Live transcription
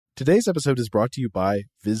Today's episode is brought to you by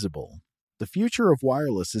Visible. The future of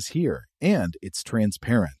wireless is here, and it's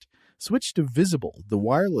transparent. Switch to Visible, the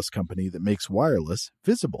wireless company that makes wireless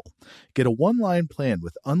visible. Get a one-line plan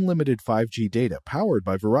with unlimited 5G data powered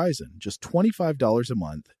by Verizon, just $25 a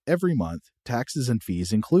month, every month, taxes and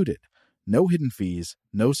fees included. No hidden fees,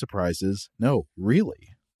 no surprises, no, really.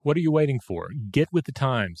 What are you waiting for? Get with the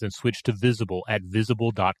times and switch to Visible at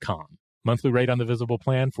Visible.com. Monthly rate on the Visible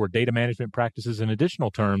plan for data management practices and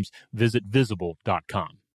additional terms, visit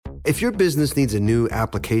Visible.com. If your business needs a new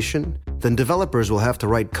application, then developers will have to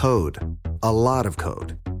write code, a lot of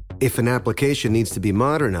code. If an application needs to be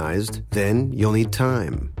modernized, then you'll need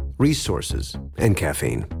time, resources, and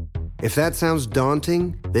caffeine. If that sounds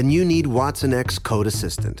daunting, then you need Watson X Code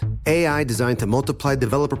Assistant, AI designed to multiply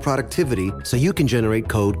developer productivity so you can generate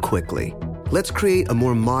code quickly. Let's create a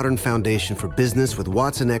more modern foundation for business with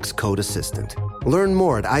Watson X Code Assistant. Learn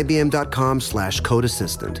more at ibm.com/code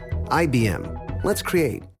assistant. IBM. Let's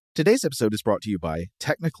create. Today's episode is brought to you by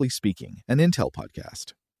Technically Speaking, an Intel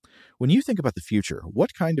podcast. When you think about the future,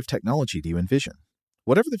 what kind of technology do you envision?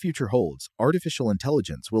 Whatever the future holds, artificial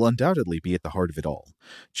intelligence will undoubtedly be at the heart of it all.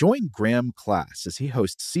 Join Graham Class as he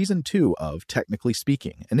hosts Season 2 of Technically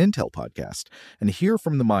Speaking, an Intel podcast, and hear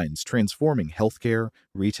from the minds transforming healthcare,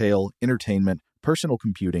 retail, entertainment, personal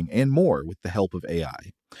computing, and more with the help of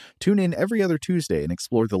AI. Tune in every other Tuesday and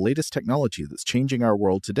explore the latest technology that's changing our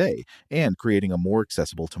world today and creating a more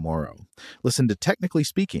accessible tomorrow. Listen to Technically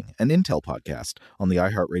Speaking, an Intel podcast on the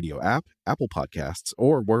iHeartRadio app, Apple Podcasts,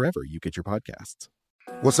 or wherever you get your podcasts.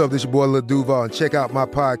 What's up, this your boy Lil Duval, and check out my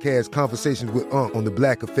podcast, Conversations with Unc, on the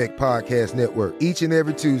Black Effect Podcast Network. Each and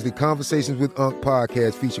every Tuesday, Conversations with Unc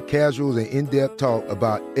podcast feature casual and in-depth talk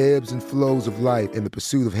about ebbs and flows of life and the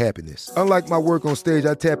pursuit of happiness. Unlike my work on stage,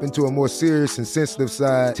 I tap into a more serious and sensitive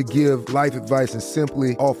side to give life advice and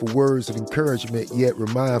simply offer words of encouragement, yet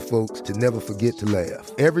remind folks to never forget to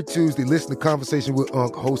laugh. Every Tuesday, listen to Conversation with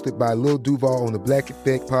Unc, hosted by Lil Duval on the Black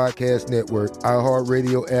Effect Podcast Network,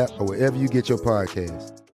 iHeartRadio app, or wherever you get your podcasts.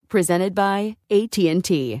 Presented by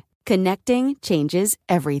AT&T. Connecting changes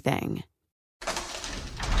everything.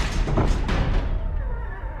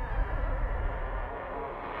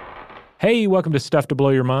 Hey, welcome to Stuff to Blow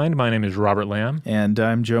Your Mind. My name is Robert Lamb. And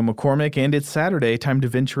I'm Joe McCormick, and it's Saturday, time to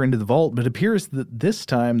venture into the vault, but it appears that this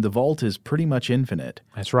time the vault is pretty much infinite.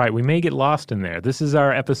 That's right. We may get lost in there. This is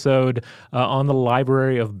our episode on the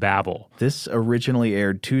Library of Babel. This originally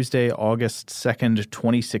aired Tuesday, August 2nd,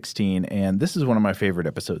 2016, and this is one of my favorite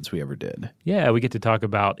episodes we ever did. Yeah, we get to talk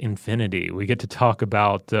about infinity. We get to talk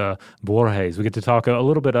about Borges. We get to talk a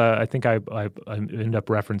little bit, I think I end up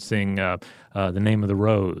referencing The Name of the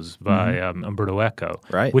Rose by Umberto Eco,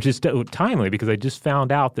 right? Which is timely because I just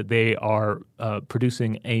found out that they are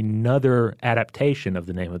producing another adaptation of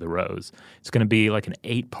The Name of the Rose. It's going to be like an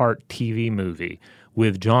 8-part TV movie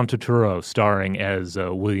with John Turturro starring as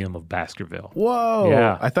William of Baskerville. Whoa!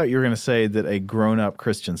 Yeah. I thought you were going to say that a grown-up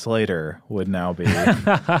Christian Slater would now be...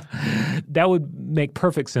 That would make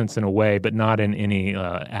perfect sense in a way, but not in any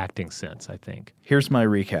acting sense, I think. Here's my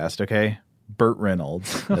recast, okay? Burt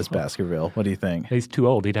Reynolds as Baskerville. What do you think? He's too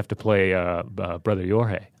old. He'd have to play Brother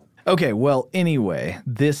Jorge. Okay, well, anyway,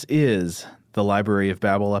 this is the Library of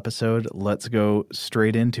Babel episode. Let's go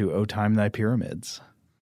straight into O Time Thy Pyramids.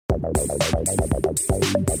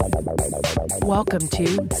 Welcome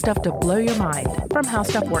to Stuff to Blow Your Mind from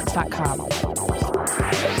HowStuffWorks.com.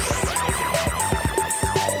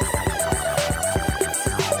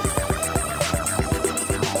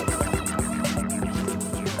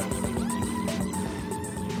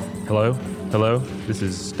 Hello. This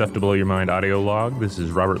is Stuff to Blow Your Mind audio log. This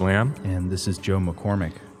is Robert Lamb. And this is Joe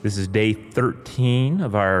McCormick. This is day 13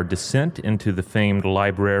 of our descent into the famed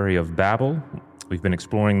Library of Babel. We've been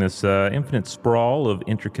exploring this infinite sprawl of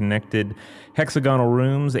interconnected hexagonal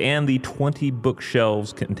rooms and the 20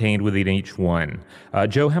 bookshelves contained within each one.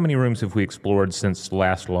 Joe, how many rooms have we explored since the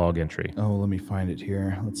last log entry? Oh, let me find it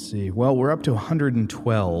here. Let's see. Well, we're up to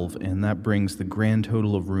 112, and that brings the grand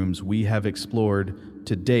total of rooms we have explored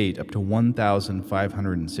to date up to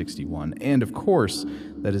 1,561. And of course,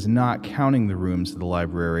 that is not counting the rooms of the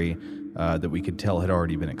library that we could tell had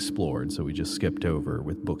already been explored, so we just skipped over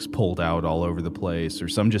with books pulled out all over the place, or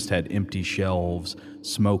some just had empty shelves,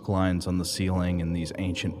 smoke lines on the ceiling, and these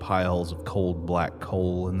ancient piles of cold black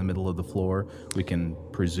coal in the middle of the floor. We can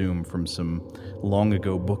presume from some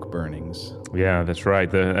long-ago book burnings. Yeah, that's right.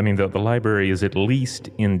 The library is at least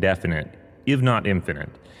indefinite, if not infinite.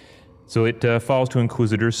 So it falls to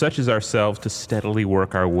inquisitors such as ourselves to steadily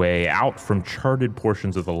work our way out from charted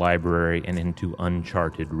portions of the library and into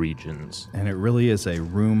uncharted regions. And it really is a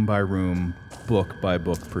room-by-room,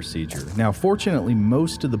 book-by-book procedure. Now, fortunately,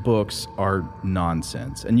 most of the books are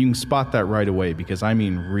nonsense, and you can spot that right away because I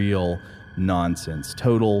mean real nonsense,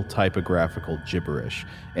 total typographical gibberish.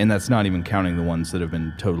 And that's not even counting the ones that have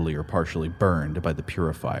been totally or partially burned by the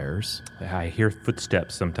purifiers. I hear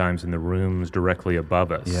footsteps sometimes in the rooms directly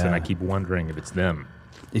above us, and I keep wondering if it's them.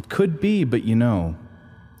 It could be, but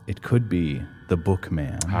it could be the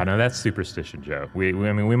Bookman. Oh, no, that's superstition, Joe. We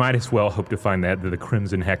might as well hope to find the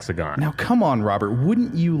Crimson Hexagon. Now, come on, Robert.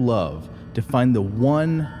 Wouldn't you love to find the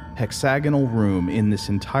one hexagonal room in this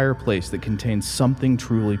entire place that contains something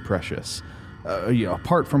truly precious?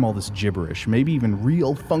 Apart from all this gibberish, maybe even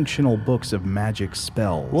real functional books of magic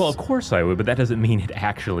spells. Well, of course I would, but that doesn't mean it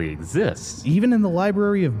actually exists. Even in the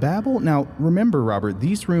Library of Babel? Now, remember, Robert,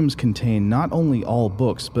 these rooms contain not only all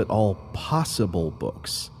books, but all possible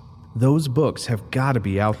books. Those books have got to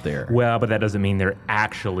be out there. Well, but that doesn't mean they're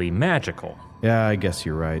actually magical. Yeah, I guess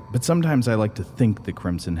you're right. But sometimes I like to think the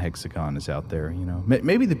Crimson Hexagon is out there,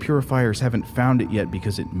 Maybe the purifiers haven't found it yet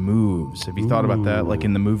because it moves. Have you thought about that? Like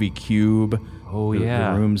in the movie Cube? Oh,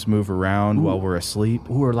 the rooms move around while we're asleep.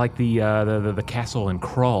 Or like the castle in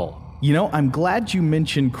Krull. I'm glad you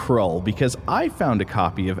mentioned Krull because I found a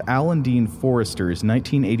copy of Alan Dean Forrester's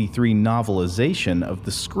 1983 novelization of the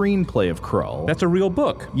screenplay of Krull. That's a real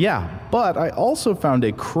book. Yeah, but I also found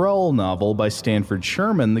a Krull novel by Stanford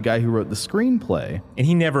Sherman, the guy who wrote the screenplay. And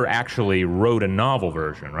he never actually wrote a novel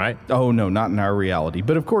version, right? Oh, no, not in our reality.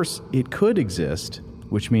 But of course, it could exist,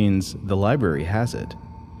 which means the library has it.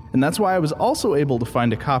 And that's why I was also able to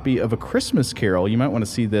find a copy of A Christmas Carol, you might want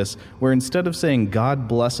to see this, where instead of saying, "God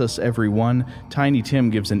bless us, everyone," Tiny Tim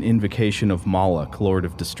gives an invocation of Moloch, Lord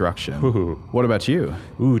of Destruction. Ooh. What about you?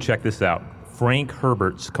 Ooh, check this out. Frank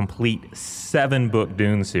Herbert's complete 7-book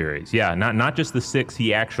Dune series. Yeah, not just the 6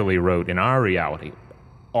 he actually wrote in our reality,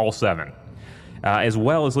 all 7. As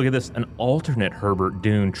well as, look at this, an alternate Herbert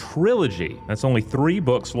Dune trilogy. That's only 3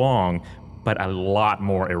 books long, but a lot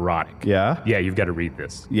more erotic. Yeah? Yeah, you've got to read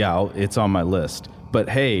this. Yeah, it's on my list. But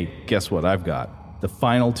hey, guess what I've got? The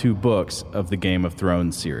final 2 books of the Game of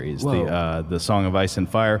Thrones series. The Song of Ice and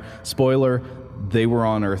Fire. Spoiler, they were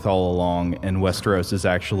on Earth all along, and Westeros is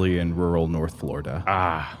actually in rural North Florida.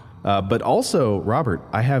 But also, Robert,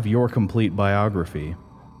 I have your complete biography,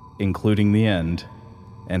 including the end.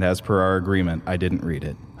 And as per our agreement, I didn't read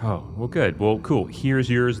it. Oh, well, good. Well, cool. Here's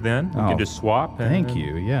yours then. We can just swap. Thank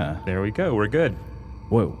you, yeah. There we go. We're good.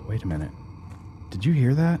 Whoa, wait a minute. Did you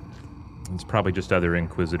hear that? It's probably just other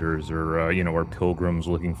inquisitors or pilgrims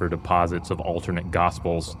looking for deposits of alternate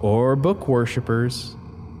gospels. Or book worshippers.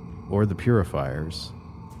 Or the purifiers.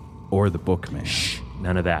 Or the bookman. Shh,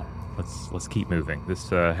 none of that. Let's keep moving. This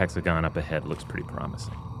hexagon up ahead looks pretty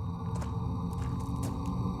promising.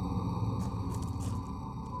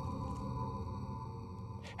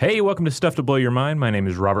 Hey, welcome to Stuff to Blow Your Mind. My name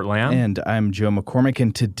is Robert Lamb. And I'm Joe McCormick,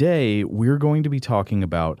 and today we're going to be talking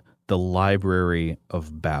about the Library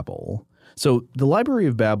of Babel. So the Library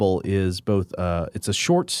of Babel is both it's a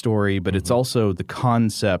short story, but it's also the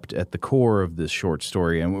concept at the core of this short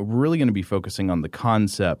story. And we're really going to be focusing on the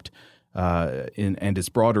concept and its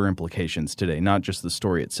broader implications today, not just the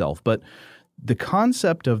story itself. But the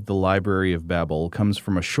concept of the Library of Babel comes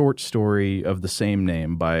from a short story of the same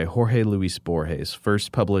name by Jorge Luis Borges,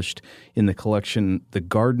 first published in the collection The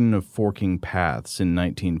Garden of Forking Paths in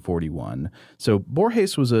 1941. So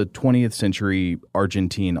Borges was a 20th century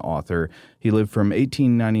Argentine author. He lived from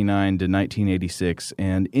 1899 to 1986,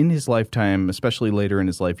 and in his lifetime, especially later in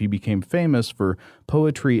his life, he became famous for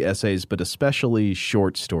poetry, essays, but especially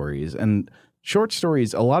short stories. And short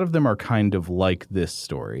stories, a lot of them are kind of like this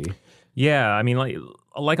story. Yeah, I mean,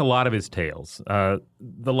 like a lot of his tales, the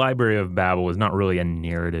Library of Babel is not really a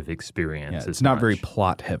narrative experience. Yeah, it's not very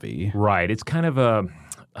plot-heavy. Right. It's kind of a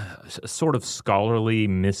sort of scholarly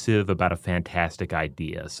missive about a fantastic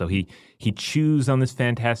idea. So he chews on this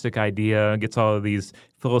fantastic idea, gets all of these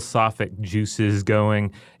philosophic juices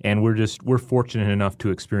going, and we're fortunate enough to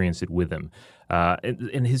experience it with him.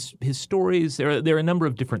 And his stories, there are a number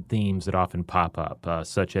of different themes that often pop up,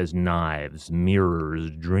 such as knives, mirrors,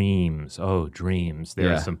 dreams. Oh, dreams.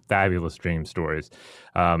 There are some fabulous dream stories.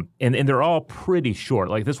 And they're all pretty short.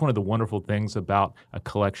 Like, that's one of the wonderful things about a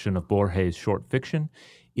collection of Borges short fiction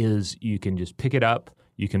is you can just pick it up.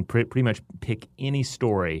 You can pretty much pick any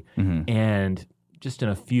story, and just in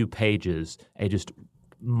a few pages, a just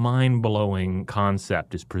mind-blowing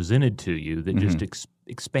concept is presented to you that just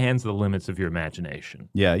expands the limits of your imagination.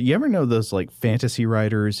 Yeah, you ever know those like fantasy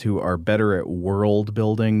writers who are better at world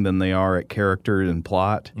building than they are at character and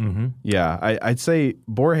plot? Mm-hmm. Yeah, I'd say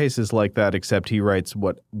Borges is like that, except he writes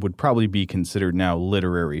what would probably be considered now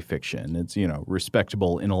literary fiction. It's,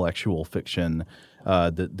 respectable intellectual fiction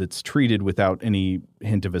that's treated without any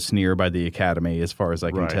hint of a sneer by the Academy, as far as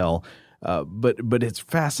I can tell. But it's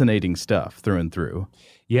fascinating stuff through and through.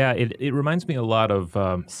 Yeah, it reminds me a lot of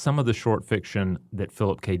some of the short fiction that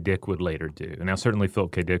Philip K. Dick would later do. Now, certainly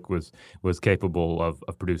Philip K. Dick was capable of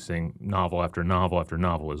producing novel after novel after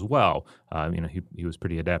novel as well. He was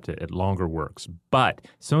pretty adept at longer works. But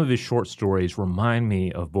some of his short stories remind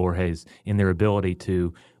me of Borges in their ability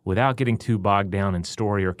to, without getting too bogged down in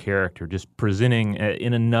story or character, just presenting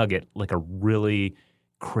in a nugget like a really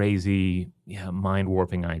crazy,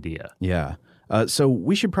 mind-warping idea. Yeah. So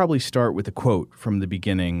we should probably start with a quote from the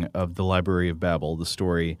beginning of The Library of Babel, the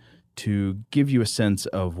story, to give you a sense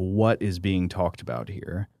of what is being talked about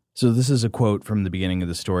here. So this is a quote from the beginning of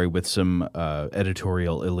the story with some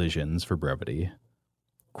editorial elisions for brevity.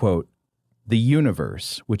 Quote, "The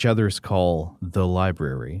universe, which others call the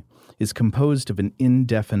library, is composed of an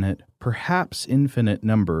indefinite, perhaps infinite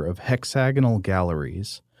number of hexagonal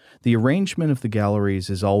galleries. The arrangement of the galleries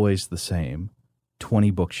is always the same,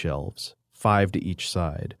 20 bookshelves, 5 to each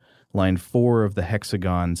side, line 4 of the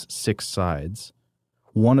hexagon's 6 sides.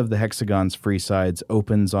 One of the hexagon's free sides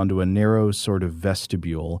opens onto a narrow sort of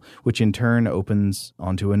vestibule, which in turn opens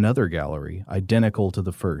onto another gallery, identical to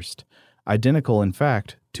the first, identical, in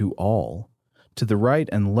fact, to all. To the right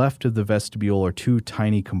and left of the vestibule are 2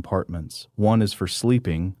 tiny compartments. One is for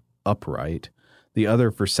sleeping, upright, the other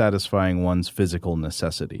for satisfying one's physical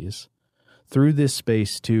necessities. Through this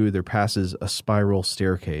space, too, there passes a spiral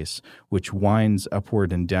staircase, which winds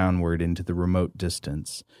upward and downward into the remote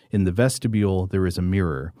distance. In the vestibule, there is a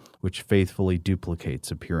mirror, which faithfully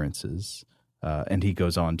duplicates appearances." And he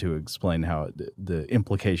goes on to explain how the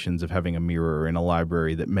implications of having a mirror in a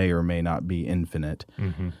library that may or may not be infinite,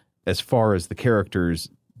 as far as the characters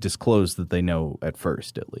disclose that they know at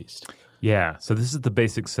first, at least. Yeah, so this is the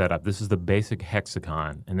basic setup. This is the basic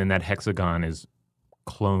hexagon, and then that hexagon is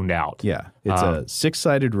cloned out. Yeah, it's a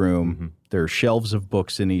 6-sided room. There are shelves of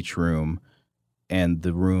books in each room, and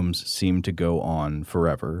the rooms seem to go on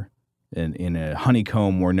forever in a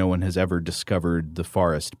honeycomb where no one has ever discovered the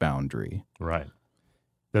forest boundary. Right.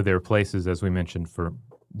 Though there are places, as we mentioned, for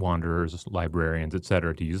wanderers, librarians, et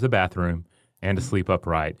cetera, to use the bathroom and to sleep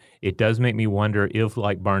upright. It does make me wonder if,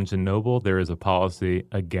 like Barnes & Noble, there is a policy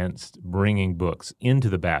against bringing books into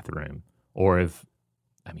the bathroom, or if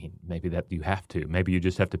maybe that you have to. Maybe you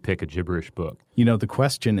just have to pick a gibberish book. The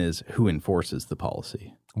question is, who enforces the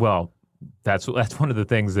policy? Well, that's one of the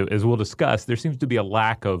things that, as we'll discuss, there seems to be a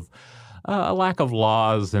lack of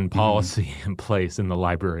laws and policy in place in the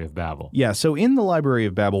Library of Babel. Yeah, so in the Library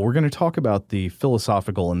of Babel, we're going to talk about the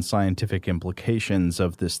philosophical and scientific implications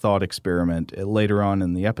of this thought experiment later on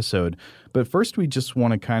in the episode. But first, we just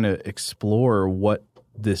want to kind of explore what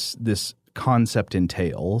this concept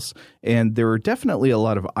entails, and there are definitely a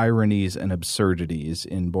lot of ironies and absurdities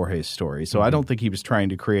in Borges' story. So I don't think he was trying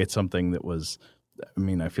to create something that was,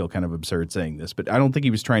 I feel kind of absurd saying this, but I don't think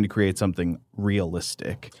he was trying to create something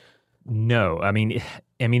realistic. No,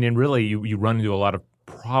 and really you run into a lot of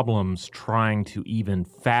problems trying to even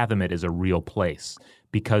fathom it as a real place,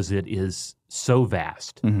 because it is so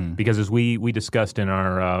vast. Because as we discussed in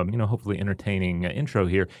our hopefully entertaining intro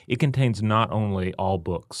here, it contains not only all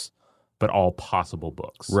books, but all possible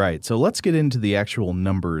books. Right. So let's get into the actual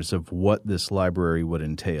numbers of what this library would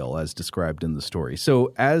entail as described in the story.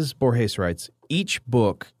 So as Borges writes, each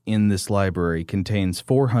book in this library contains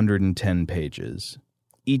 410 pages.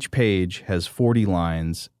 Each page has 40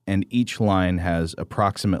 lines, and each line has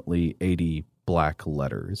approximately 80 black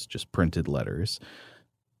letters, just printed letters.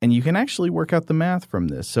 And you can actually work out the math from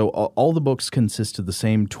this. So all the books consist of the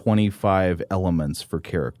same 25 elements for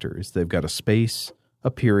characters. They've got a space,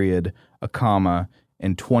 a period, a comma,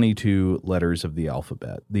 and 22 letters of the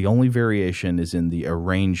alphabet. The only variation is in the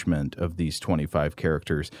arrangement of these 25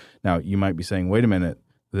 characters. Now, you might be saying, wait a minute,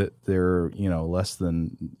 that they're, less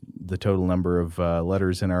than the total number of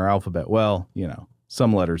letters in our alphabet. Well,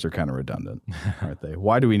 some letters are kind of redundant, aren't they?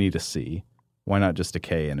 Why do we need a C? Why not just a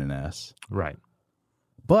K and an S? Right.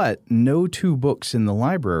 But no 2 books in the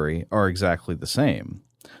library are exactly the same.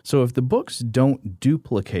 So if the books don't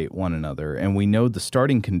duplicate one another and we know the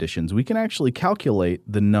starting conditions, we can actually calculate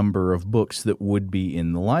the number of books that would be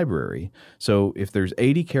in the library. So if there's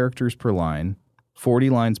 80 characters per line,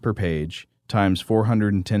 40 lines per page, times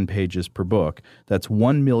 410 pages per book, that's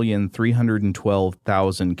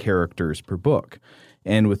 1,312,000 characters per book.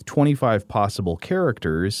 And with 25 possible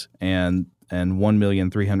characters and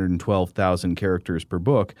 1,312,000 characters per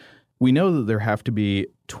book, we know that there have to be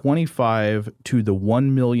 25 to the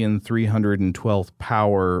 1,312th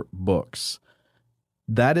power books.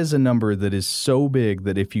 That is a number that is so big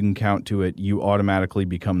that if you can count to it, you automatically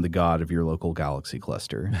become the god of your local galaxy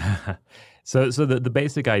cluster. So the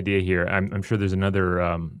basic idea here, I'm sure there's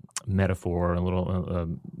another metaphor, a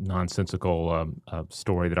little nonsensical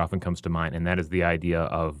story that often comes to mind, and that is the idea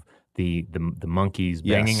of the monkeys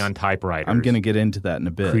banging on typewriters. I'm going to get into that in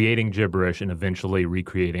a bit. Creating gibberish and eventually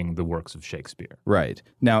recreating the works of Shakespeare. Right.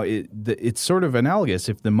 Now, it's sort of analogous.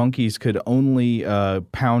 If the monkeys could only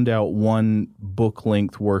pound out one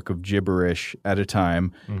book-length work of gibberish at a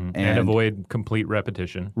time and avoid complete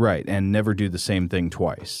repetition. Right, and never do the same thing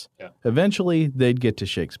twice. Yeah. Eventually, they'd get to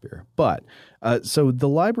Shakespeare. But, so the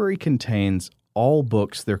library contains all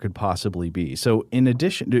books there could possibly be. So in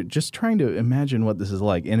addition to just trying to imagine what this is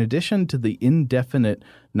like, in addition to the indefinite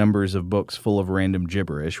numbers of books full of random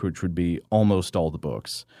gibberish, which would be almost all the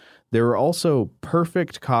books, there are also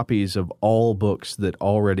perfect copies of all books that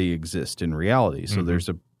already exist in reality. So there's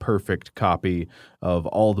a perfect copy of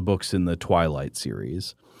all the books in the Twilight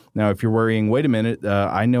series. Now, if you're worrying, wait a minute,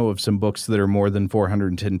 I know of some books that are more than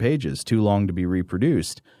 410 pages, too long to be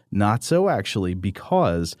reproduced. Not so, actually,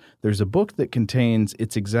 because there's a book that contains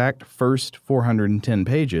its exact first 410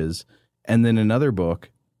 pages, and then another book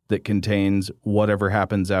that contains whatever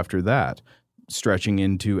happens after that, stretching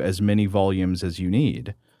into as many volumes as you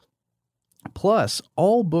need. Plus,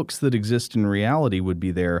 all books that exist in reality would be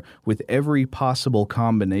there with every possible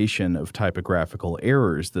combination of typographical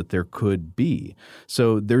errors that there could be.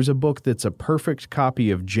 So there's a book that's a perfect copy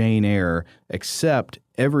of Jane Eyre, except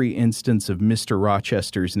every instance of Mr.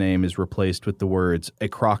 Rochester's name is replaced with the words, "a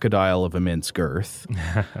crocodile of immense girth."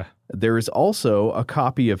 There is also a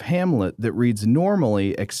copy of Hamlet that reads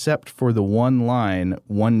normally, except for the one line,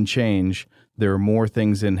 one change, "There are more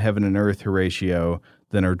things in heaven and earth, Horatio,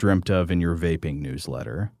 than are dreamt of in your vaping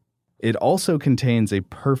newsletter." It also contains a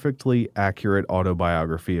perfectly accurate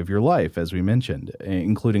autobiography of your life, as we mentioned,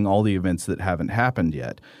 including all the events that haven't happened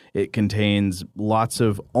yet. It contains lots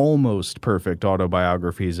of almost perfect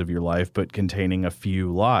autobiographies of your life, but containing a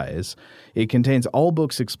few lies. It contains all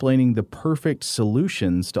books explaining the perfect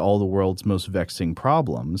solutions to all the world's most vexing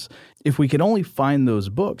problems. If we could only find those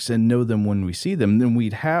books and know them when we see them, then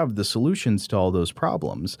we'd have the solutions to all those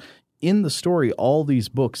problems. In the story, all these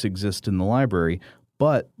books exist in the library,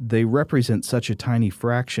 but they represent such a tiny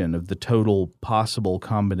fraction of the total possible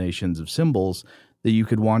combinations of symbols that you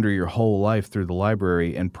could wander your whole life through the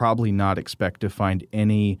library and probably not expect to find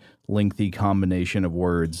any lengthy combination of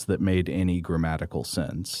words that made any grammatical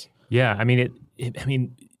sense. Yeah, I mean,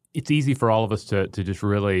 it's easy for all of us to just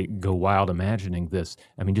really go wild imagining this.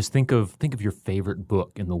 I mean, just think of your favorite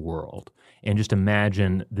book in the world, and just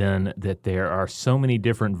imagine then that there are so many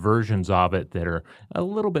different versions of it that are a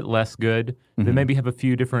little bit less good. They maybe have a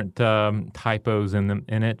few different typos in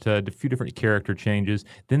it, a few different character changes.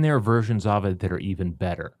 Then there are versions of it that are even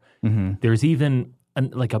better. There's even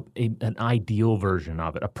an ideal version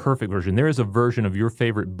of it, a perfect version. There is a version of your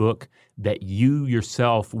favorite book that you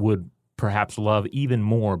yourself would perhaps love even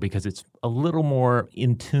more because it's a little more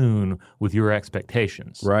in tune with your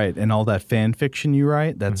expectations. Right. And all that fan fiction you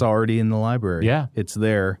write, that's already in the library. Yeah. It's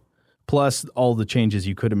there. Plus all the changes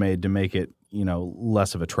you could have made to make it,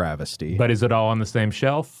 less of a travesty. But is it all on the same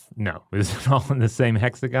shelf? No. Is it all in the same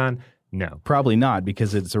hexagon? No. Probably not,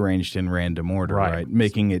 because it's arranged in random order, right?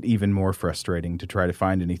 Making it even more frustrating to try to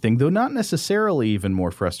find anything, though not necessarily even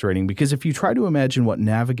more frustrating, because if you try to imagine what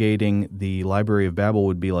navigating the Library of Babel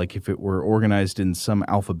would be like if it were organized in some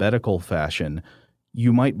alphabetical fashion,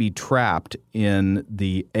 you might be trapped in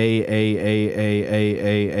the A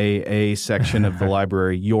section of the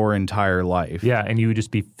library your entire life. Yeah, and you would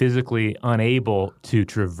just be physically unable to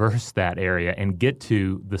traverse that area and get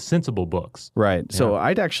to the sensible books. Right. Yeah. So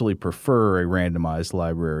I'd actually prefer a randomized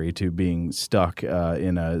library to being stuck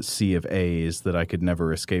in a sea of A's that I could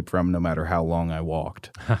never escape from no matter how long I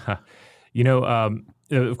walked.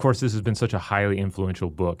 Of course, this has been such a highly influential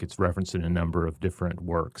book. It's referenced in a number of different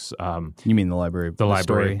works. You mean the Library of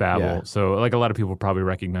Babel. Yeah. So, a lot of people probably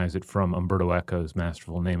recognize it from Umberto Eco's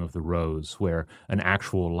masterful Name of the Rose, where an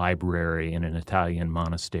actual library in an Italian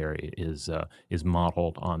monastery is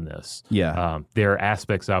modeled on this. Yeah. There are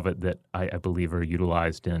aspects of it that I believe are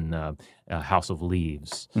utilized in House of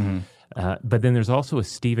Leaves. But then there's also a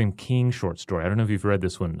Stephen King short story. I don't know if you've read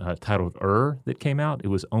this one, titled that came out. It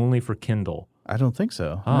was only for Kindle. I don't think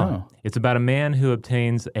so. No. It's about a man who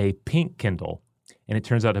obtains a pink Kindle, and it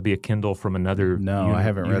turns out to be a Kindle from another I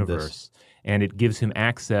haven't read this. And it gives him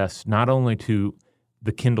access not only to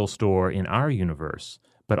the Kindle store in our universe,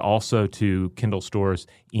 but also to Kindle stores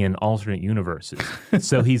in alternate universes.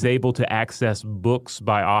 So he's able to access books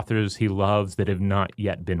by authors he loves that have not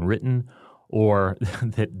yet been written, or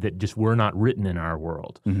that just were not written in our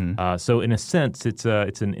world. So in a sense, it's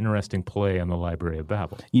an interesting play on the Library of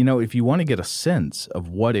Babel. You know, if you want to get a sense of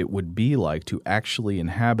what it would be like to actually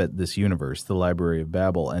inhabit this universe, the Library of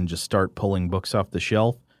Babel, and just start pulling books off the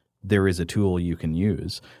shelf, there is a tool you can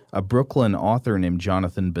use. A Brooklyn author named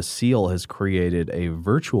Jonathan Basile has created a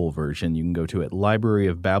virtual version. You can go to it,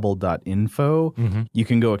 libraryofbabel.info. You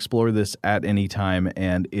can go explore this at any time,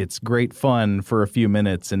 and it's great fun for a few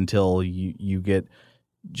minutes until you get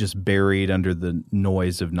just buried under the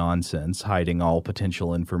noise of nonsense, hiding all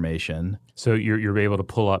potential information. So you're able to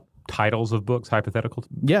pull up titles of books, hypothetical?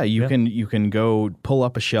 Yeah, you can go pull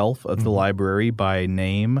up a shelf of the library by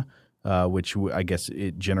name, which I guess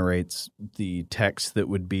it generates the text that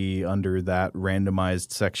would be under that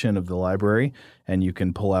randomized section of the library, and you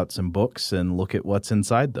can pull out some books and look at what's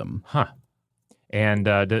inside them. Huh. And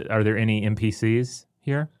are there any NPCs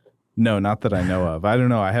here? No, not that I know of. I don't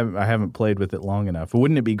know. I haven't played with it long enough.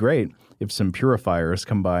 Wouldn't it be great if some purifiers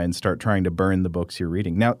come by and start trying to burn the books you're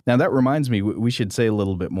reading? Now that reminds me, we should say a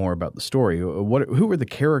little bit more about the story. Who are the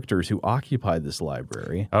characters who occupy this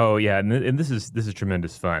library? Oh yeah, and this is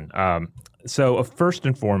tremendous fun. So first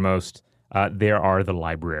and foremost, there are the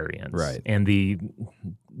librarians, right? And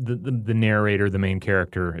the narrator, the main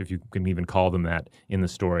character, if you can even call them that in the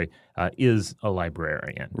story, is a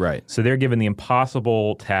librarian. Right. So they're given the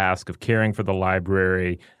impossible task of caring for the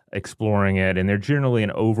library, exploring it, and they're generally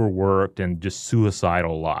an overworked and just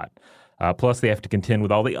suicidal lot. Plus, they have to contend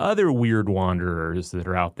with all the other weird wanderers that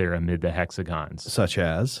are out there amid the hexagons. Such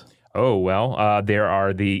as? Oh, well, there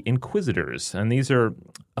are the Inquisitors, and these are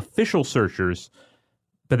official searchers,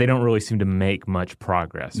 but they don't really seem to make much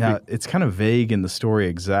progress. Now, it's kind of vague in the story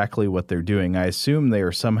exactly what they're doing. I assume they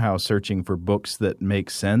are somehow searching for books that make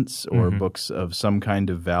sense or books of some kind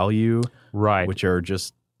of value, right? Which are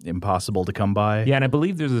just impossible to come by. Yeah, and I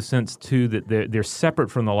believe there's a sense, too, that they're separate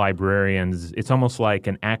from the librarians. It's almost like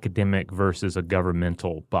an academic versus a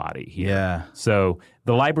governmental body here. Yeah. So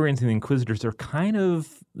the librarians and the Inquisitors are kind of,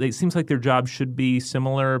 it seems like their jobs should be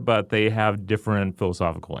similar, but they have different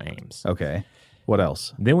philosophical aims. Okay. What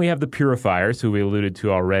else? Then we have the Purifiers, who we alluded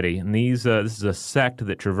to already. And this is a sect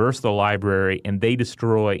that traverse the library, and they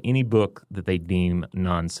destroy any book that they deem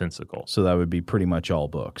nonsensical. So that would be pretty much all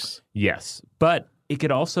books. Yes. But it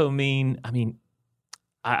could also mean,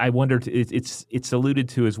 I wondered, it's alluded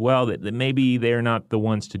to as well that maybe they're not the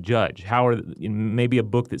ones to judge. Maybe a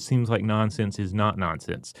book that seems like nonsense is not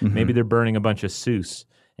nonsense. Maybe they're burning a bunch of Seuss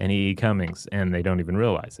and E.E. Cummings, and they don't even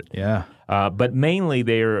realize it. Yeah. But mainly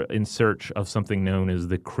they're in search of something known as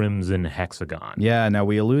the Crimson Hexagon. Yeah, now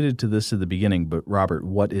we alluded to this at the beginning, but Robert,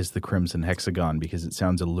 what is the Crimson Hexagon? Because it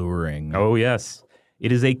sounds alluring. Oh, yes.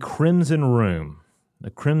 It is a crimson room, the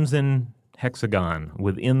Crimson Hexagon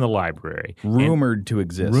within the library. Rumored to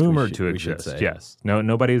exist. Rumored to exist, yes. No,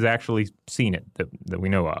 nobody has actually seen it that we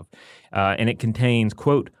know of. And it contains,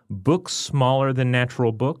 quote, books smaller than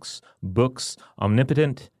natural books, books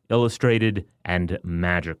omnipotent, illustrated, and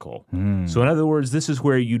magical. So in other words, this is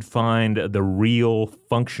where you'd find the real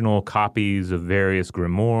functional copies of various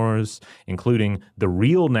grimoires, including the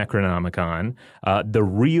real Necronomicon, the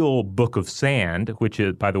real Book of Sand, which,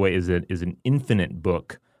 by the way, is an infinite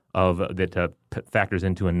book that factors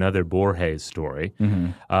into another Borges story.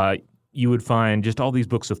 You would find just all these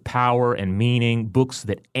books of power and meaning, books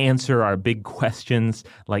that answer our big questions.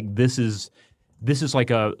 Like this is like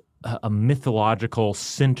a mythological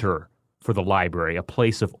center for the library, a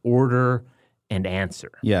place of order and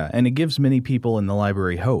answer. Yeah, and it gives many people in the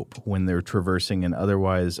library hope when they're traversing an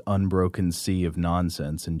otherwise unbroken sea of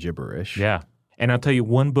nonsense and gibberish. Yeah, and I'll tell you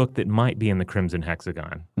one book that might be in the Crimson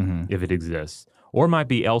Hexagon, if it exists, or might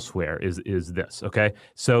be elsewhere, is this, okay?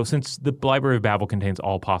 So since the Library of Babel contains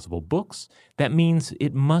all possible books, that means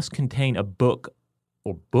it must contain a book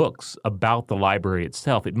or books about the library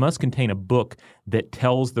itself. It must contain a book that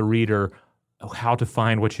tells the reader how to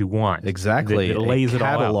find what you want. Exactly. That lays a it all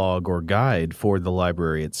out. catalog or guide for the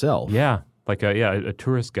library itself. Yeah, like a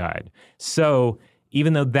tourist guide. So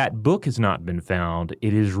even though that book has not been found,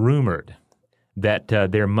 it is rumored that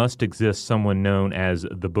there must exist someone known as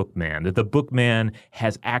the Bookman, that the Bookman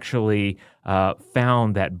has actually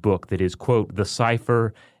found that book that is, quote, the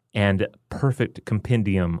cipher and perfect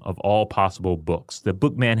compendium of all possible books. The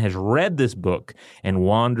bookman has read this book and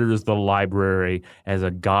wanders the library as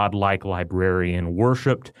a godlike librarian,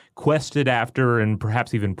 worshipped, quested after, and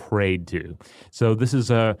perhaps even prayed to. So this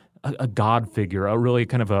is a God figure, a really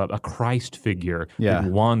kind of a Christ figure that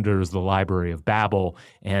wanders the Library of Babel,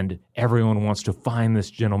 and everyone wants to find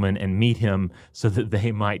this gentleman and meet him so that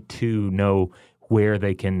they might too know where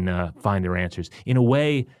they can find their answers. In a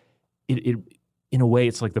way,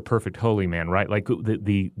 it's like the perfect holy man, right? Like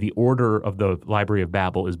the order of the Library of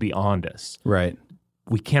Babel is beyond us. Right.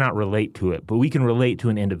 We cannot relate to it, but we can relate to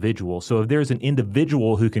an individual. So if there's an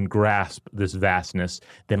individual who can grasp this vastness,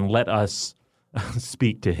 then let us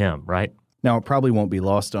speak to him, right? Now, it probably won't be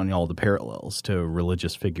lost on y'all the parallels to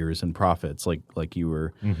religious figures and prophets, like you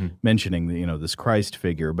were mentioning, this Christ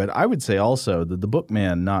figure. But I would say also that the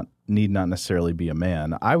bookman need not necessarily be a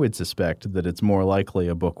man. I would suspect that it's more likely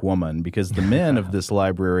a bookwoman, because the men of this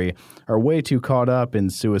library are way too caught up in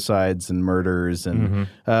suicides and murders. And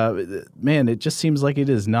man, it just seems like it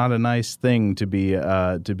is not a nice thing to be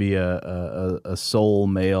a sole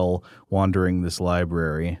male wandering this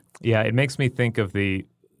library. Yeah, it makes me think of the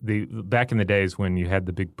back in the days when you had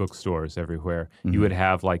the big bookstores everywhere, you would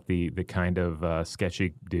have like the kind of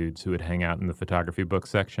sketchy dudes who would hang out in the photography book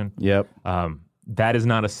section. Yep. That is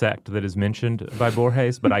not a sect that is mentioned by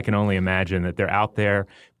Borges, but I can only imagine that they're out there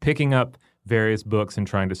picking up various books and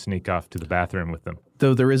trying to sneak off to the bathroom with them.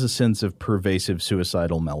 Though there is a sense of pervasive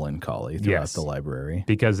suicidal melancholy throughout the library.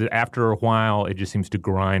 Because after a while, it just seems to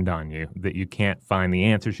grind on you that you can't find the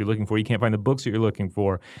answers you're looking for. You can't find the books that you're looking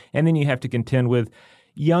for. And then you have to contend with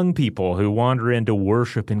young people who wander in to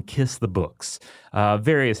worship and kiss the books,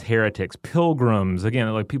 various heretics, pilgrims,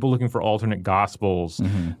 again, like people looking for alternate gospels,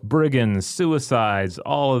 brigands, suicides,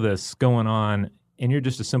 all of this going on. And you're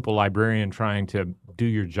just a simple librarian trying to do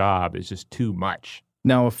your job. It's just too much.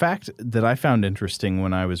 Now, a fact that I found interesting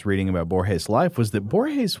when I was reading about Borges' life was that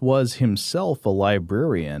Borges was himself a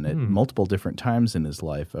librarian at multiple different times in his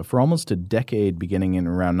life. For almost a decade, beginning in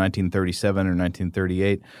around 1937 or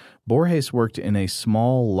 1938, Borges worked in a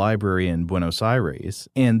small library in Buenos Aires,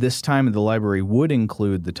 and this time at the library would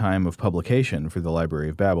include the time of publication for the Library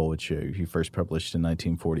of Babel, which he first published in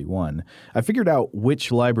 1941. I figured out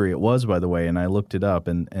which library it was, by the way, and I looked it up,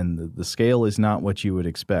 and the scale is not what you would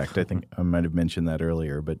expect. I think I might have mentioned that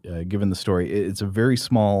earlier, but given the story, it's a very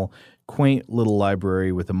small, quaint little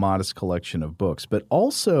library with a modest collection of books. But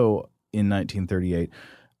also in 1938,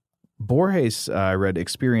 Borges, I read,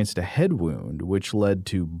 experienced a head wound, which led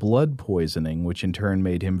to blood poisoning, which in turn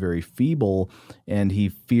made him very feeble, and he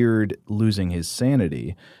feared losing his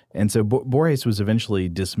sanity. And so Borges was eventually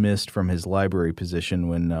dismissed from his library position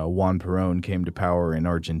when Juan Perón came to power in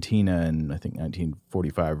Argentina in, I think,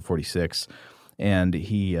 1945 or 46. And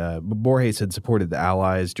Borges had supported the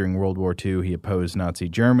Allies during World War II. He opposed Nazi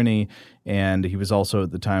Germany, and he was also at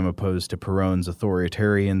the time opposed to Perón's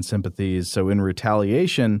authoritarian sympathies. So in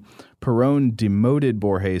retaliation, Perón demoted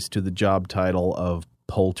Borges to the job title of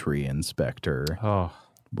poultry inspector. Oh.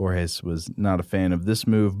 Borges was not a fan of this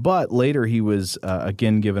move, but later he was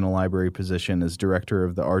again given a library position as director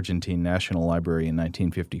of the Argentine National Library in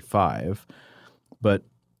 1955. But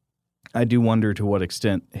I do wonder to what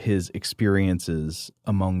extent his experiences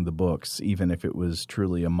among the books, even if it was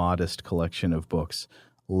truly a modest collection of books,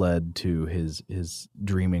 led to his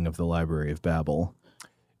dreaming of the Library of Babel.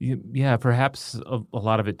 Yeah, perhaps a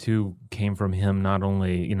lot of it too came from him not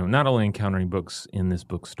only encountering books in this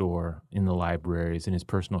bookstore, in the libraries, in his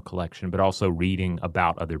personal collection, but also reading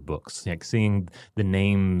about other books, like seeing the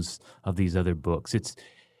names of these other books.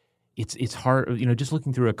 It's hard, just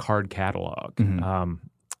looking through a card catalog.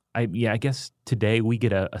 I guess today we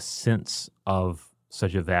get a sense of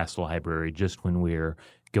such a vast library just when we're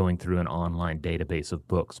going through an online database of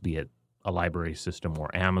books, be it a library system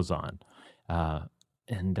or Amazon.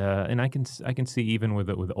 And I can see even with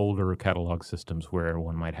older catalog systems where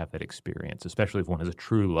one might have that experience, especially if one is a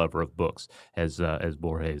true lover of books, as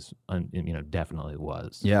Borges definitely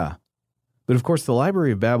was. Yeah. But of course, the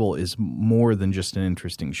Library of Babel is more than just an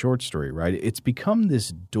interesting short story, right? It's become this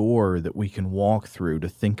door that we can walk through to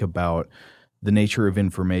think about the nature of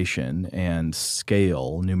information and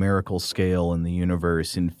scale, numerical scale in the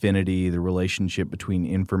universe, infinity, the relationship between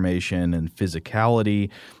information and physicality,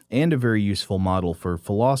 and a very useful model for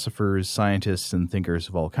philosophers, scientists, and thinkers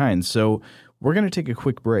of all kinds. So we're going to take a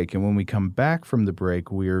quick break, and when we come back from the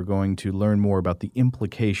break, we are going to learn more about the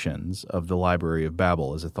implications of the Library of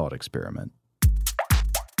Babel as a thought experiment.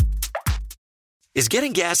 Is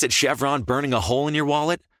getting gas at Chevron burning a hole in your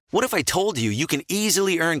wallet? What if I told you you can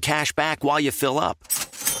easily earn cash back while you fill up?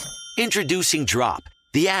 Introducing Drop,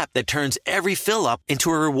 the app that turns every fill-up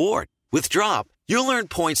into a reward. With Drop, you'll earn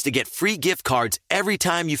points to get free gift cards every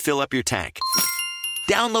time you fill up your tank.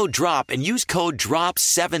 Download Drop and use code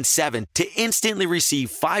DROP77 to instantly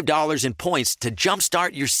receive $5 in points to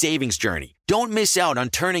jumpstart your savings journey. Don't miss out on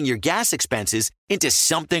turning your gas expenses into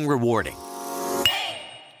something rewarding.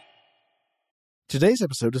 Today's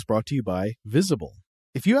episode is brought to you by Visible.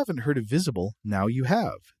 If you haven't heard of Visible, now you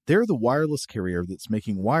have. They're the wireless carrier that's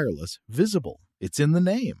making wireless visible. It's in the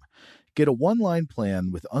name. Get a one-line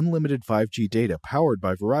plan with unlimited 5G data powered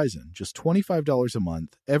by Verizon, just $25 a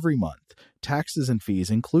month, every month, taxes and fees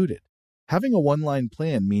included. Having a one-line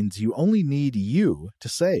plan means you only need you to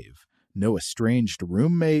save. No estranged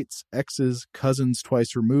roommates, exes, cousins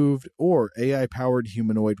twice removed, or AI-powered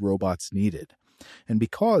humanoid robots needed. And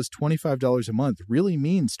because $25 a month really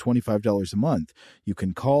means $25 a month, you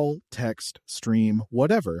can call, text, stream,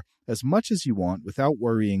 whatever, as much as you want without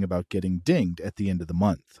worrying about getting dinged at the end of the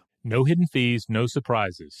month. No hidden fees, no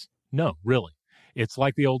surprises. No, really. It's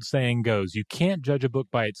like the old saying goes, you can't judge a book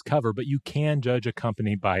by its cover, but you can judge a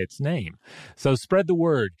company by its name. So spread the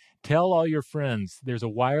word. Tell all your friends there's a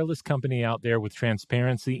wireless company out there with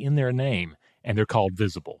transparency in their name, and they're called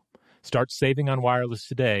Visible. Start saving on wireless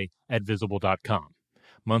today at Visible.com.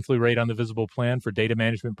 Monthly rate on the Visible plan for data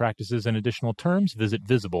management practices and additional terms, visit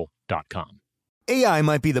Visible.com. AI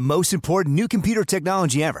might be the most important new computer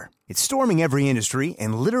technology ever. It's storming every industry,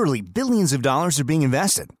 and literally billions of dollars are being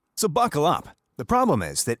invested. So buckle up. The problem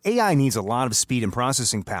is that AI needs a lot of speed and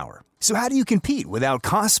processing power. So how do you compete without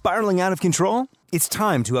costs spiraling out of control? It's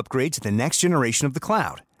time to upgrade to the next generation of the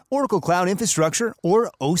cloud, Oracle Cloud Infrastructure, or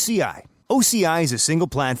OCI. OCI is a single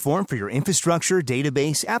platform for your infrastructure,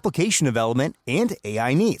 database, application development, and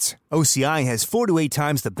AI needs. OCI has 4 to 8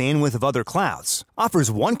 times the bandwidth of other clouds, offers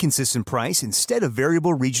one consistent price instead of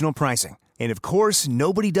variable regional pricing, and of course,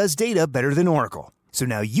 nobody does data better than Oracle. So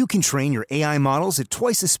now you can train your AI models at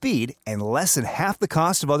twice the speed and less than half the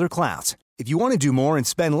cost of other clouds. If you want to do more and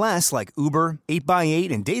spend less like Uber,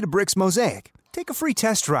 8x8, and Databricks Mosaic, take a free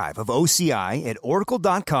test drive of OCI at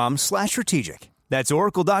oracle.com/strategic. That's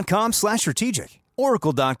oracle.com/strategic.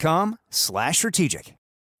 Oracle.com/strategic.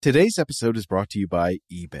 Today's episode is brought to you by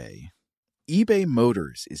eBay. eBay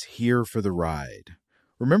Motors is here for the ride.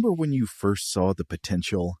 Remember when you first saw the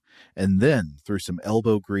potential? And then, through some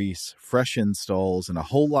elbow grease, fresh installs, and a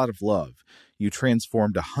whole lot of love, you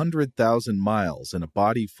transformed 100,000 miles and a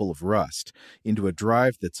body full of rust into a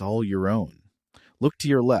drive that's all your own. Look to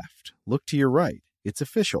your left. Look to your right. It's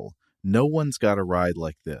official. No one's got a ride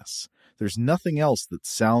like this. There's nothing else that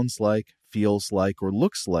sounds like, feels like, or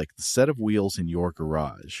looks like the set of wheels in your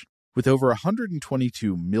garage. With over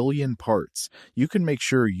 122 million parts, you can make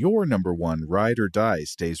sure your number one ride or die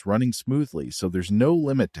stays running smoothly, so there's no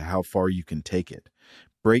limit to how far you can take it.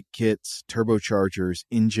 Brake kits, turbochargers,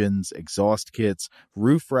 engines, exhaust kits,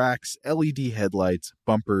 roof racks, LED headlights,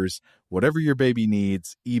 bumpers, whatever your baby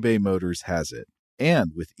needs, eBay Motors has it.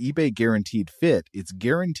 And with eBay Guaranteed Fit, it's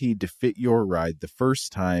guaranteed to fit your ride the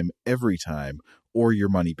first time, every time, or your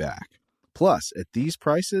money back. Plus, at these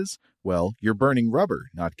prices, well, you're burning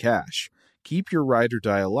rubber, not cash. Keep your ride or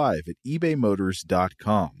die alive at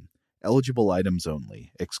ebaymotors.com. Eligible items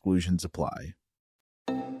only. Exclusions apply.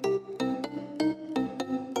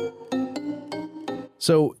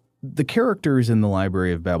 So the characters in the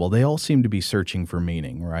Library of Babel, they all seem to be searching for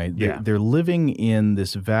meaning, right? Yeah. They're living in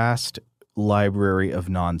this vast library of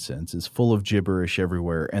nonsense. It's full of gibberish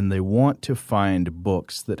everywhere, and they want to find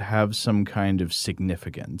books that have some kind of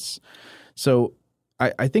significance. So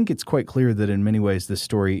I think it's quite clear that in many ways this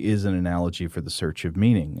story is an analogy for the search of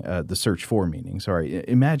meaning, the search for meaning. Sorry.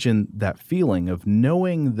 Imagine that feeling of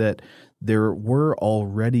knowing that there were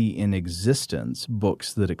already in existence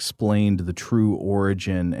books that explained the true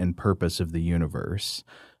origin and purpose of the universe.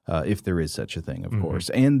 If there is such a thing, of course,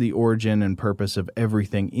 and the origin and purpose of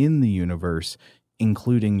everything in the universe,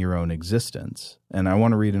 including your own existence. And I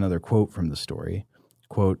want to read another quote from the story.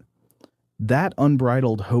 Quote, "That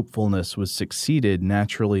unbridled hopefulness was succeeded,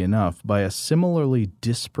 naturally enough, by a similarly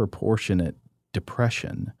disproportionate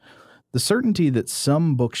depression. The certainty that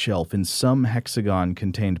some bookshelf in some hexagon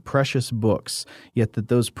contained precious books, yet that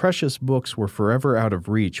those precious books were forever out of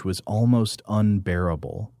reach, was almost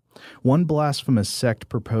unbearable. One blasphemous sect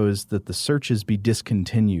proposed that the searches be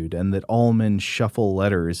discontinued and that all men shuffle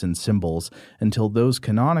letters and symbols until those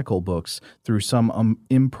canonical books, through some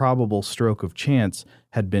improbable stroke of chance,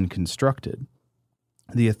 had been constructed.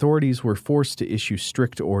 The authorities were forced to issue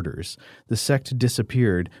strict orders. The sect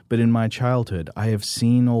disappeared, but in my childhood I have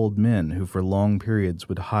seen old men who for long periods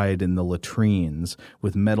would hide in the latrines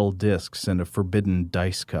with metal discs and a forbidden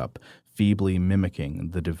dice cup, feebly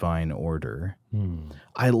mimicking the divine order.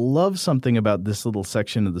 I love something about this little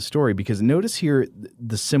section of the story because notice here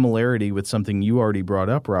the similarity with something you already brought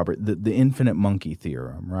up, Robert, the infinite monkey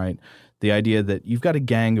theorem, right? The idea that you've got a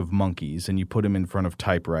gang of monkeys and you put them in front of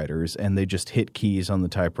typewriters and they just hit keys on the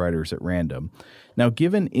typewriters at random. Now,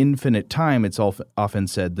 given infinite time, it's often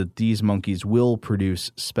said that these monkeys will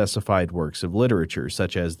produce specified works of literature,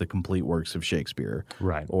 such as the complete works of Shakespeare.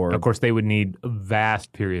 Right. Or, of course, they would need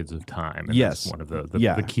vast periods of time. And yes. That's one of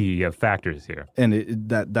the key factors here. And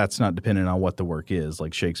that's not dependent on what the work is,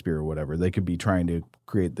 like Shakespeare or whatever. They could be trying to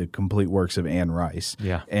create the complete works of Anne Rice.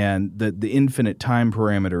 Yeah. And the infinite time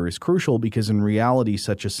parameter is crucial because in reality,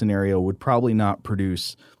 such a scenario would probably not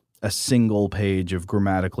produce a single page of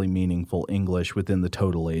grammatically meaningful English within the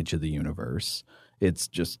total age of the universe. It's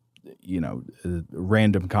just,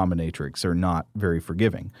 random combinatorics are not very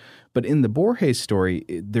forgiving. But in the Borges story,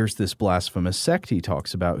 there's this blasphemous sect he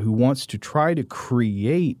talks about who wants to try to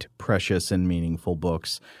create precious and meaningful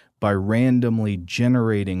books by randomly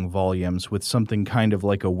generating volumes with something kind of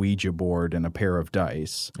like a Ouija board and a pair of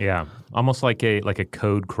dice. Yeah, almost like a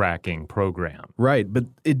code cracking program. Right, but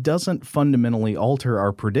it doesn't fundamentally alter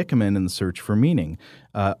our predicament in the search for meaning.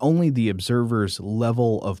 Only the observer's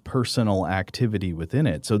level of personal activity within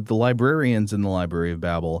it. So the librarians in the Library of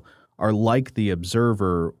Babel are like the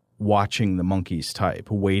observer watching the monkeys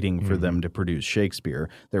type, waiting for them to produce Shakespeare.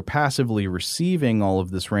 They're passively receiving all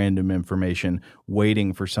of this random information,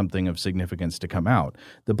 waiting for something of significance to come out.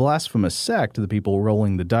 The blasphemous sect, the people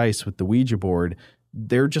rolling the dice with the Ouija board,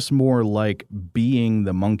 they're just more like being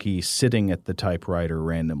the monkey sitting at the typewriter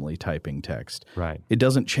randomly typing text. Right. It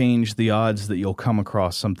doesn't change the odds that you'll come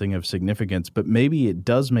across something of significance, but maybe it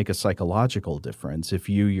does make a psychological difference if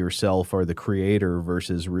you yourself are the creator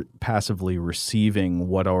versus passively receiving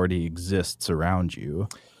what already exists around you.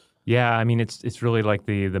 Yeah, I mean, it's really like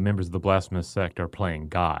the members of the blasphemous sect are playing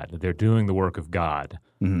God. They're doing the work of God,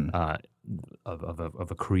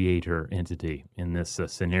 of a creator entity in this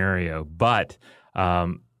scenario, but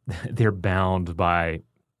they're bound by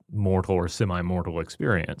mortal or semi-mortal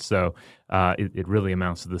experience. So it really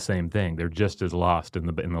amounts to the same thing. They're just as lost in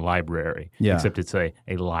the library, except it's a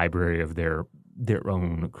library of their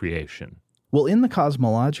own creation. Well, in the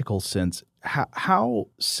cosmological sense, how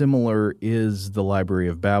similar is the Library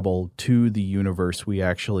of Babel to the universe we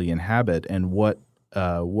actually inhabit, and what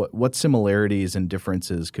similarities and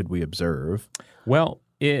differences could we observe? Well,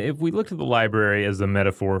 if we look at the library as a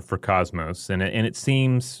metaphor for cosmos, and it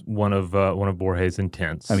seems one of Borges'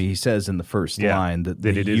 intents. I mean, he says in the first line that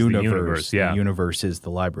it is the universe. The universe is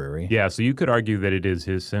the library. Yeah, so you could argue that it is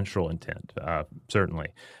his central intent, certainly.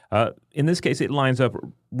 In this case, it lines up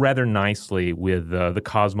rather nicely with the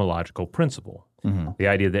cosmological principle. The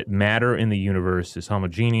idea that matter in the universe is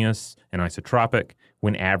homogeneous and isotropic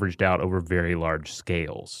when averaged out over very large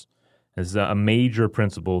scales. This is a major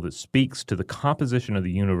principle that speaks to the composition of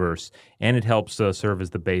the universe, and it helps serve as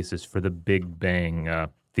the basis for the Big Bang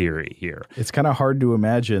theory here. It's kind of hard to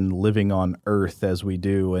imagine living on Earth as we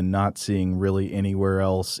do and not seeing really anywhere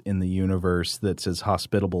else in the universe that's as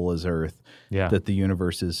hospitable as Earth, that the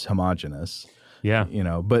universe is homogeneous. Yeah.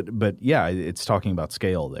 But yeah, it's talking about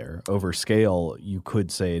scale there. Over scale, you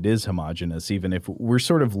could say it is homogeneous, even if we're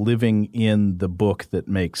sort of living in the book that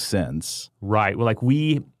makes sense. Right. Well,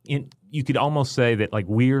 you could almost say that like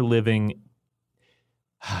we're living.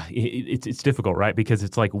 It's difficult, right? Because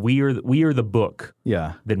it's like we are the book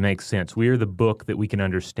that makes sense. We are the book that we can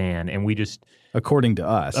understand, and we just according to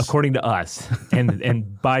us,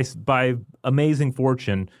 and by amazing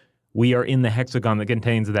fortune, we are in the hexagon that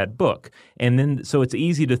contains that book. And then, so it's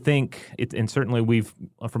easy to think, and certainly we've,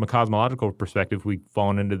 from a cosmological perspective, we've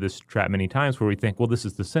fallen into this trap many times where we think, well, this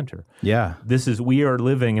is the center. Yeah. We are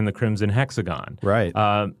living in the crimson hexagon. Right.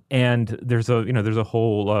 And there's a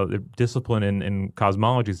whole discipline in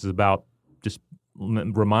cosmology is about just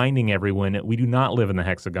reminding everyone that we do not live in the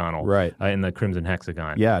hexagonal, in the crimson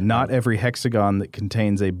hexagon. Yeah, not every hexagon that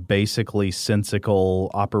contains a basically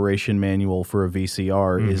sensical operation manual for a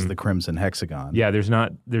VCR is the crimson hexagon. Yeah, there's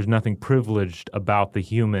nothing privileged about the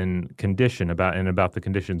human condition about the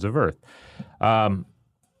conditions of Earth.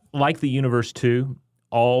 Like the universe too,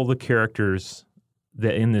 all the characters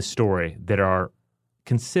that in this story that are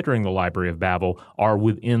considering the Library of Babel are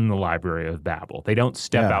within the Library of Babel. They don't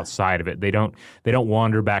step outside of it. They don't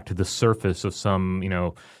wander back to the surface of some,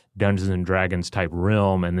 Dungeons and Dragons type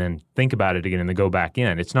realm and then think about it again and then go back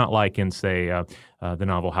in. It's not like in, say, the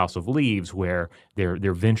novel House of Leaves, where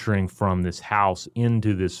they're venturing from this house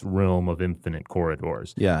into this realm of infinite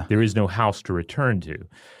corridors. Yeah. There is no house to return to.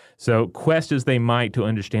 So quest as they might to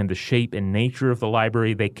understand the shape and nature of the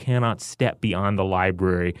library, they cannot step beyond the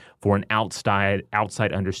library for an outside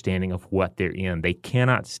understanding of what they're in. They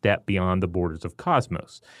cannot step beyond the borders of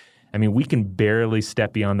cosmos. I mean, we can barely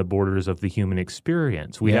step beyond the borders of the human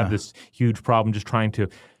experience. We have this huge problem just trying to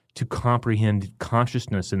comprehend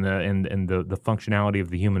consciousness and the functionality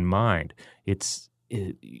of the human mind.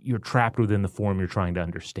 You're trapped within the form you're trying to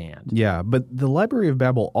understand. Yeah, but the Library of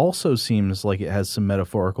Babel also seems like it has some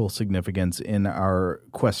metaphorical significance in our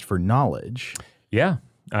quest for knowledge. Yeah.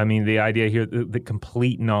 I mean, the idea here that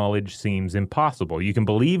complete knowledge seems impossible. You can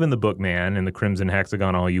believe in the Bookman and the Crimson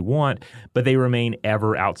Hexagon all you want, but they remain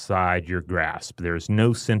ever outside your grasp. There's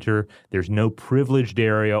no center, there's no privileged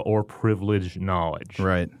area or privileged knowledge.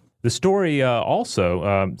 Right. The story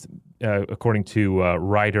also, according to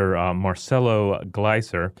writer Marcelo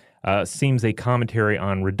Gleiser, seems a commentary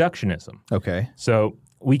on reductionism. Okay. So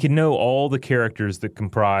we can know all the characters that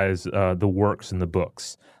comprise the works in the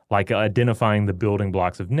books, like identifying the building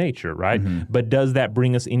blocks of nature, right? Mm-hmm. But does that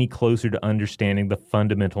bring us any closer to understanding the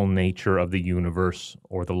fundamental nature of the universe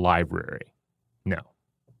or the library? No.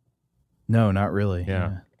 No, not really.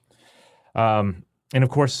 Yeah. And of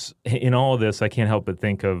course, in all of this, I can't help but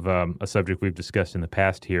think of a subject we've discussed in the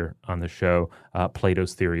past here on the show,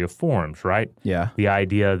 Plato's theory of forms, right? Yeah. The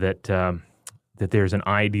idea that there's an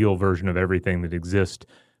ideal version of everything that exists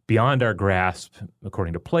beyond our grasp,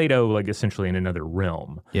 according to Plato, like essentially in another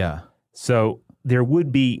realm. Yeah. So there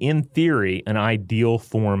would be, in theory, an ideal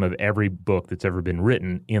form of every book that's ever been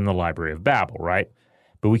written in the Library of Babel, right?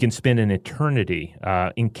 But we can spend an eternity,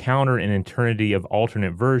 encounter an eternity of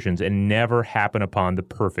alternate versions and never happen upon the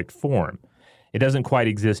perfect form. It doesn't quite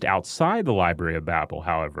exist outside the Library of Babel,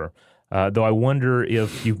 however, though I wonder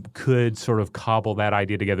if you could sort of cobble that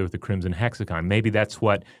idea together with the Crimson Hexagon. Maybe that's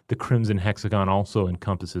what the Crimson Hexagon also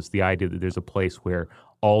encompasses, the idea that there's a place where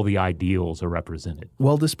all the ideals are represented.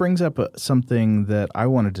 Well, this brings up something that I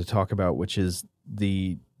wanted to talk about, which is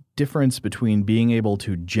the difference between being able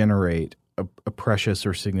to generate a precious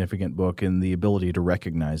or significant book and the ability to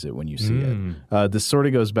recognize it when you see it. This sort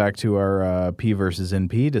of goes back to our P versus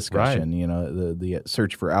NP discussion, right. You know, the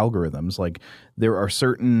search for algorithms. Like there are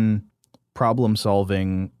certain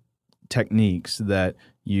problem-solving techniques that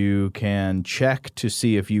you can check to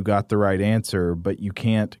see if you got the right answer, but you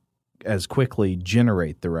can't as quickly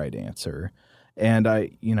generate the right answer. And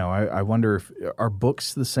I wonder if are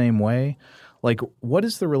books the same way? Like, what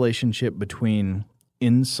is the relationship between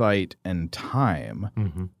insight and time?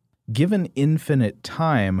 Mm-hmm. Given infinite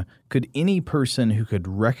time, could any person who could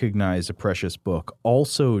recognize a precious book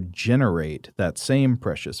also generate that same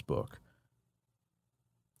precious book?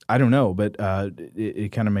 I don't know, but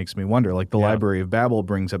it kind of makes me wonder. Like the Library of Babel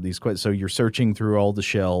brings up these questions. So you're searching through all the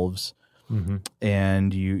shelves, mm-hmm.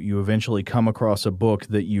 and you eventually come across a book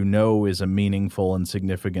that you know is a meaningful and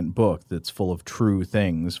significant book that's full of true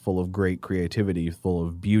things, full of great creativity, full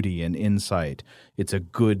of beauty and insight. It's a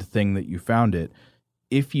good thing that you found it.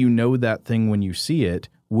 If you know that thing when you see it,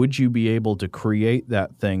 would you be able to create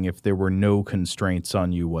that thing if there were no constraints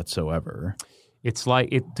on you whatsoever? It's like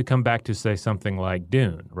to come back to say something like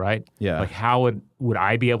Dune, right? Yeah. Like how would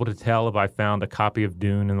I be able to tell if I found a copy of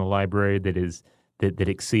Dune in the library that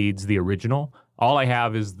exceeds the original? All I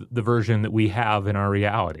have is the version that we have in our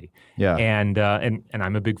reality. Yeah. And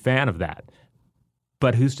I'm a big fan of that.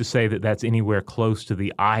 But who's to say that that's anywhere close to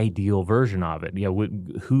the ideal version of it? You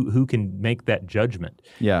know, who can make that judgment?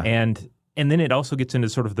 Yeah. And then it also gets into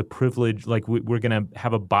sort of the privilege, like we're going to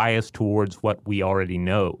have a bias towards what we already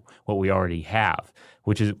know, what we already have,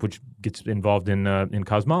 which gets involved in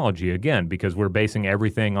cosmology again, because we're basing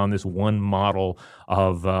everything on this one model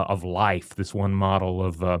of life, this one model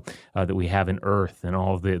of that we have in Earth and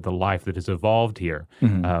all of the life that has evolved here.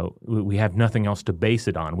 Mm-hmm. We have nothing else to base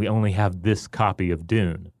it on. We only have this copy of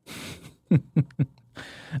Dune.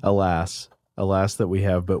 Alas that we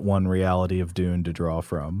have but one reality of Dune to draw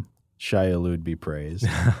from. Shia Lude be praised.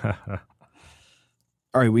 All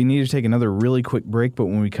right, we need to take another really quick break, but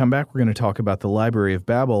when we come back, we're going to talk about the Library of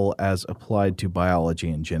Babel as applied to biology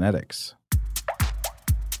and genetics.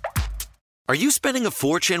 Are you spending a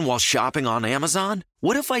fortune while shopping on Amazon?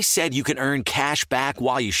 What if I said you can earn cash back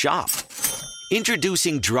while you shop?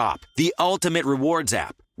 Introducing Drop, the ultimate rewards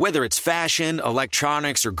app. Whether it's fashion,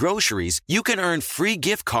 electronics, or groceries, you can earn free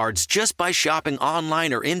gift cards just by shopping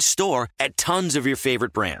online or in-store at tons of your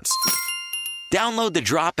favorite brands. Download the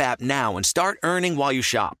Drop app now and start earning while you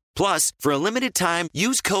shop. Plus, for a limited time,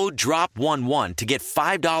 use code DROP11 to get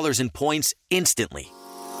 $5 in points instantly.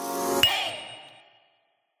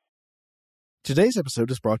 Today's episode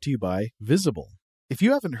is brought to you by Visible. If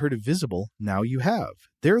you haven't heard of Visible, now you have.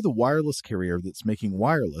 They're the wireless carrier that's making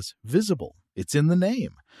wireless visible. It's in the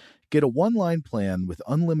name. Get a one-line plan with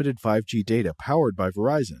unlimited 5G data powered by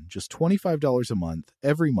Verizon, just $25 a month,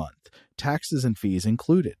 every month, taxes and fees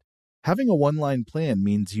included. Having a one-line plan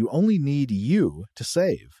means you only need you to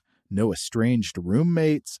save. No estranged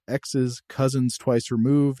roommates, exes, cousins twice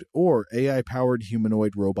removed, or AI-powered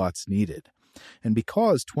humanoid robots needed. And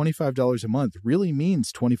because $25 a month really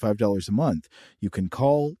means $25 a month, you can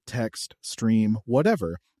call, text, stream,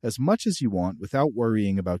 whatever, as much as you want without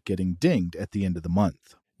worrying about getting dinged at the end of the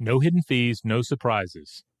month. No hidden fees, no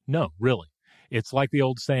surprises. No, really. It's like the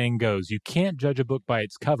old saying goes, you can't judge a book by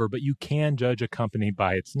its cover, but you can judge a company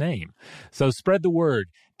by its name. So spread the word.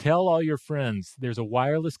 Tell all your friends there's a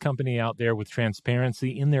wireless company out there with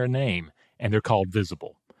transparency in their name, and they're called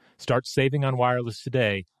Visible. Start saving on wireless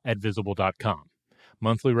today at Visible.com.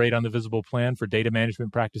 Monthly rate on the Visible plan for data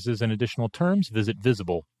management practices and additional terms, visit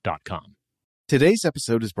Visible.com. Today's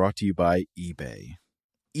episode is brought to you by eBay.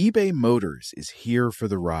 eBay Motors is here for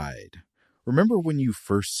the ride. Remember when you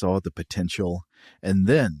first saw the potential? And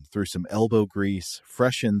then, through some elbow grease,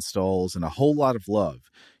 fresh installs, and a whole lot of love,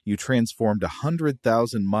 you transformed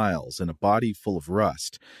 100,000 miles and a body full of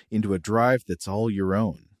rust into a drive that's all your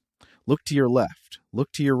own. Look to your left.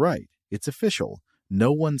 Look to your right. It's official.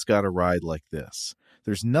 No one's got a ride like this.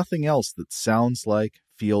 There's nothing else that sounds like,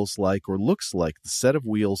 feels like, or looks like the set of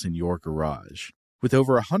wheels in your garage. With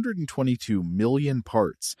over 122 million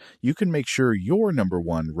parts, you can make sure your number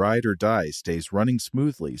one ride or die stays running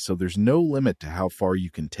smoothly, so there's no limit to how far you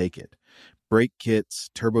can take it. Brake kits,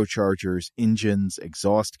 turbochargers, engines,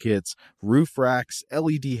 exhaust kits, roof racks,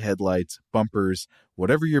 LED headlights, bumpers,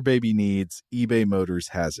 whatever your baby needs, eBay Motors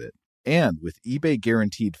has it. And with eBay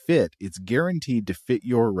Guaranteed Fit, it's guaranteed to fit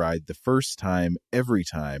your ride the first time, every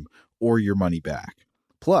time, or your money back.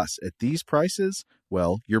 Plus, at these prices,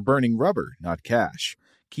 well, you're burning rubber, not cash.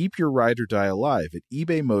 Keep your ride or die alive at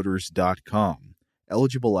ebaymotors.com.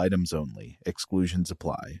 Eligible items only. Exclusions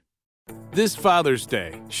apply. This Father's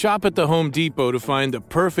Day, shop at the Home Depot to find the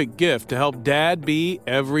perfect gift to help Dad be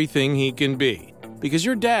everything he can be. Because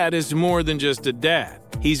your dad is more than just a dad.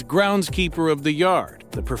 He's groundskeeper of the yard,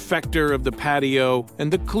 the perfecter of the patio,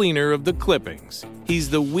 and the cleaner of the clippings.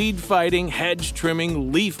 He's the weed-fighting,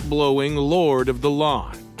 hedge-trimming, leaf-blowing lord of the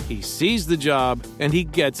lawn. He sees the job, and he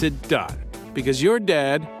gets it done. Because your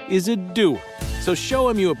dad is a doer. So show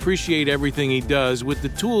him you appreciate everything he does with the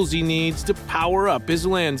tools he needs to power up his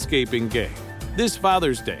landscaping game. This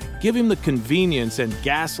Father's Day, give him the convenience and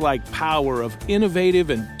gas-like power of innovative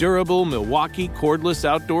and durable Milwaukee cordless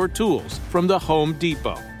outdoor tools from the Home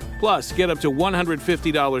Depot. Plus, get up to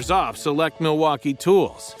 $150 off select Milwaukee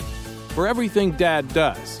tools. For everything Dad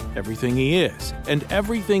does, everything he is, and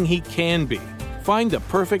everything he can be, find the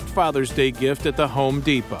perfect Father's Day gift at the Home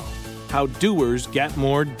Depot. How doers get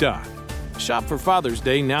more done. Shop for Father's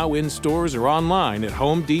Day now in stores or online at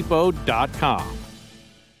HomeDepot.com.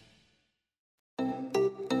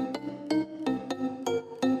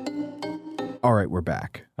 All right, we're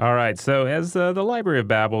back. All right, so as the Library of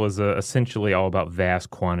Babel is essentially all about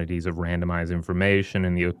vast quantities of randomized information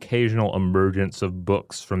and the occasional emergence of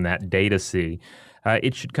books from that data sea,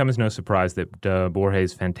 it should come as no surprise that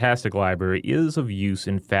Borges' fantastic library is of use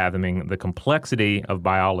in fathoming the complexity of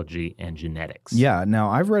biology and genetics. Yeah, now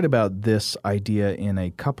I've read about this idea in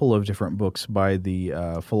a couple of different books by the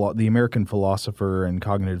American philosopher and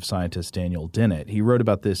cognitive scientist Daniel Dennett. He wrote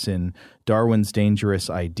about this in Darwin's Dangerous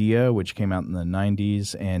Idea, which came out in the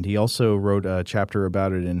 90s, and he also wrote a chapter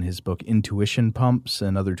about it in his book Intuition Pumps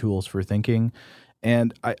and Other Tools for Thinking.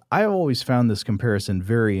 And I always found this comparison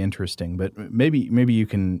very interesting, but maybe you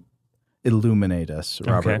can illuminate us,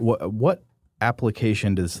 Robert. Okay. What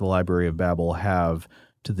application does the Library of Babel have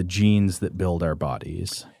to the genes that build our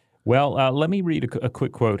bodies? Well, let me read a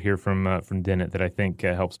quick quote here from Dennett that I think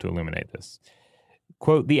helps to illuminate this.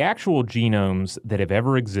 Quote, "The actual genomes that have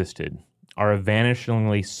ever existed are a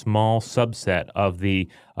vanishingly small subset of the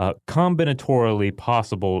combinatorially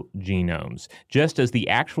possible genomes, just as the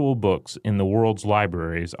actual books in the world's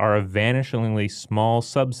libraries are a vanishingly small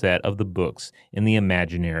subset of the books in the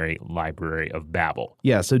imaginary Library of Babel."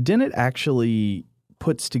 Yeah, so Dennett actually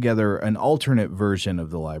puts together an alternate version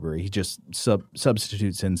of the library. He just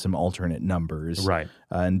substitutes in some alternate numbers, right,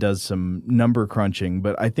 and does some number crunching.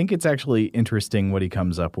 But I think it's actually interesting what he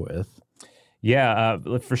comes up with. Yeah,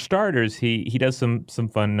 for starters, he does some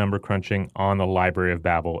fun number crunching on the Library of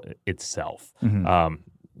Babel itself. Mm-hmm.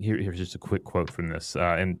 Here's just a quick quote from this.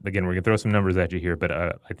 And again, we're going to throw some numbers at you here, but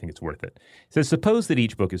I think it's worth it. It says, suppose that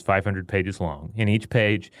each book is 500 pages long, and each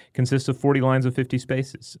page consists of 40 lines of 50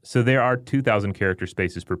 spaces. So there are 2,000 character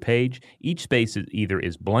spaces per page. Each space either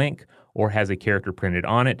is blank or has a character printed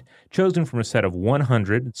on it, chosen from a set of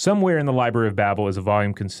 100. Somewhere in the Library of Babel is a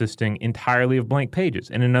volume consisting entirely of blank pages,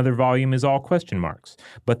 and another volume is all question marks.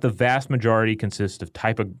 But the vast majority consists of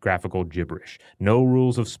typographical gibberish. No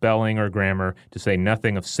rules of spelling or grammar, to say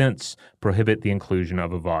nothing of sense, prohibit the inclusion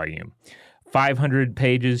of a volume. 500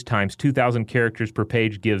 pages times 2,000 characters per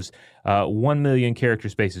page gives 1 million character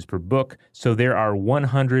spaces per book. So there are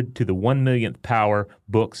 100 to the 1 millionth power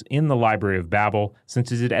books in the Library of Babel,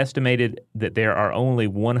 since it is estimated that there are only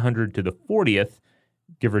 100 to the 40th,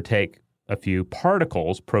 give or take a few,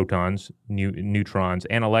 particles, protons, neutrons,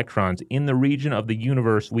 and electrons in the region of the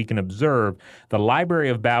universe we can observe. The Library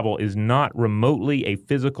of Babel is not remotely a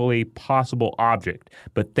physically possible object,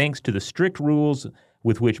 but thanks to the strict rules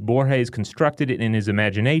with which Borges constructed it in his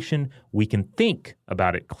imagination, we can think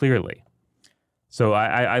about it clearly. So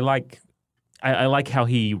I like how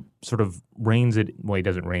he sort of reins it. Well, he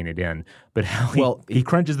doesn't rein it in, but how he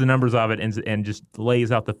crunches the numbers of it and just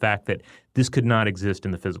lays out the fact that this could not exist in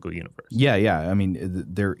the physical universe. Yeah. I mean,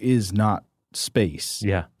 there is not space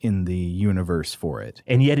in the universe for it,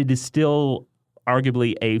 and yet it is still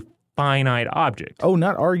arguably a finite object. Oh,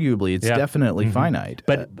 not arguably. It's definitely finite.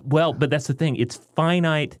 But that's the thing. It's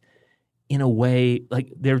finite in a way, like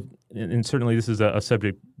there, and certainly this is a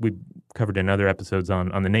subject we've covered in other episodes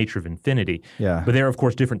on the nature of infinity. Yeah. But there are, of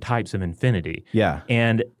course, different types of infinity. Yeah.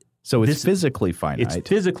 And so it's physically finite. It's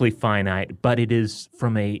physically finite, but it is,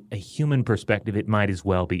 from a human perspective, it might as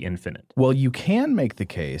well be infinite. Well, you can make the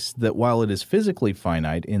case that while it is physically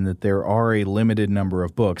finite in that there are a limited number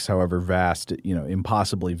of books, however vast,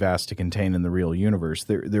 impossibly vast to contain in the real universe,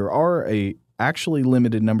 there are a actually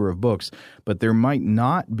limited number of books, but there might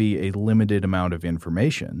not be a limited amount of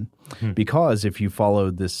information because if you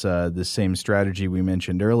followed this same strategy we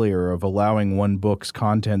mentioned earlier of allowing one book's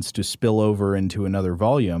contents to spill over into another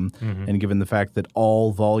volume, and given the fact that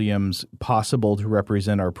all volumes possible to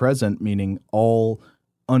represent our present, meaning all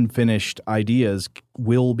unfinished ideas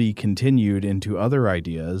will be continued into other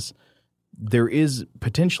ideas, there is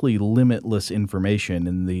potentially limitless information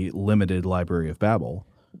in the limited Library of Babel.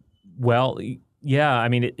 Well, yeah, I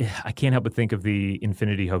mean, I can't help but think of the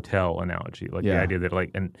Infinity Hotel analogy, like the idea that like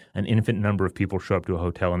an infinite number of people show up to a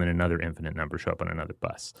hotel and then another infinite number show up on another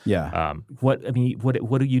bus. Yeah. What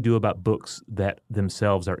do you do about books that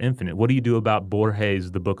themselves are infinite? What do you do about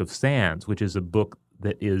Borges' The Book of Sands, which is a book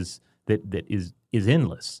that is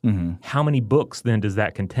endless? How many books then does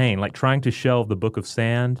that contain? Like trying to shelve the Book of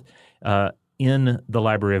Sand in the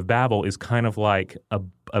Library of Babel is kind of like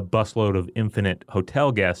a busload of infinite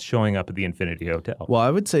hotel guests showing up at the Infinity Hotel. Well,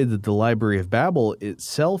 I would say that the Library of Babel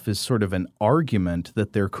itself is sort of an argument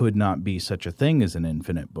that there could not be such a thing as an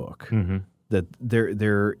infinite book. That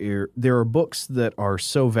there are books that are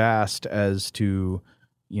so vast as to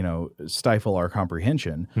stifle our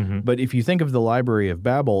comprehension. But if you think of the Library of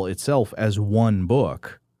Babel itself as one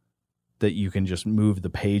book, that you can just move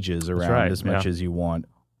the pages around as much as you want.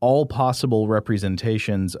 All possible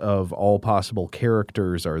representations of all possible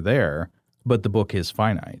characters are there, but the book is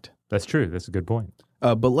finite. That's true. That's a good point.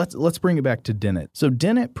 But let's bring it back to Dennett. So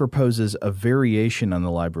Dennett proposes a variation on the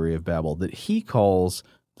Library of Babel that he calls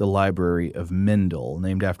the Library of Mendel,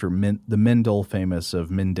 named after the Mendel famous of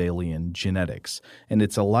Mendelian genetics. And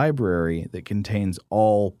it's a library that contains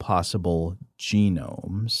all possible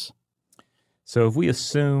genomes. So if we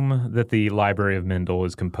assume that the Library of Mendel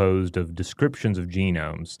is composed of descriptions of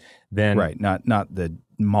genomes, then not the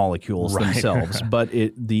molecules themselves, but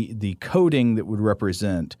the coding that would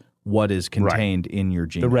represent what is contained in your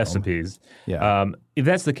genome, the recipes. Yeah. If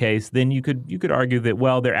that's the case, then you could argue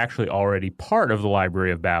that they're actually already part of the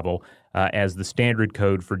Library of Babel, as the standard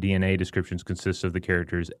code for DNA descriptions consists of the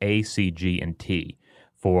characters A, C, G, and T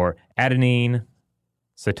for adenine,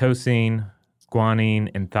 cytosine, guanine,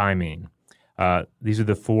 and thymine. These are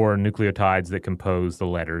the four nucleotides that compose the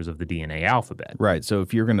letters of the DNA alphabet. Right. So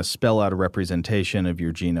if you're going to spell out a representation of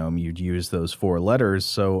your genome, you'd use those four letters.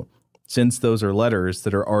 So since those are letters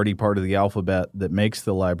that are already part of the alphabet that makes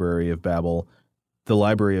the Library of Babel, the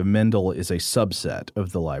Library of Mendel is a subset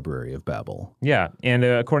of the Library of Babel. Yeah. And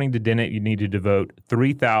according to Dennett, you need to devote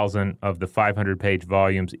 3,000 of the 500-page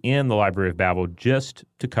volumes in the Library of Babel just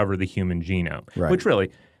to cover the human genome, which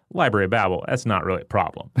really... Library of Babel, that's not really a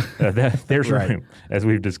problem. There's room, as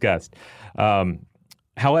we've discussed.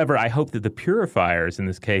 However, I hope that the purifiers in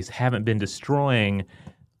this case haven't been destroying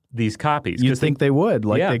these copies. You'd think they would.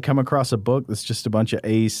 Like, Yeah. they come across a book that's just a bunch of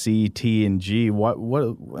A, C, T, and G.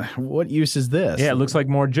 What use is this? Yeah, it looks like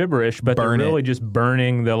more gibberish, but Burn they're really it. just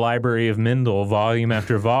burning the Library of Mendel volume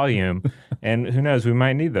after volume. And who knows, we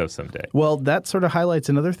might need those someday. Well, that sort of highlights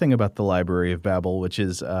another thing about the Library of Babel, which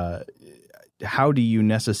is how do you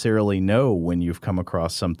necessarily know when you've come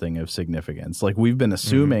across something of significance? Like, we've been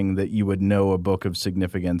assuming that you would know a book of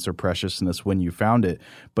significance or preciousness when you found it,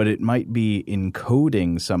 but it might be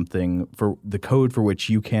encoding something for the code for which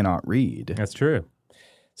you cannot read. That's true.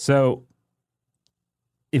 So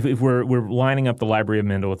if we're lining up the Library of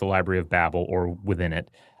Mendel with the Library of Babel or within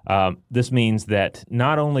it, this means that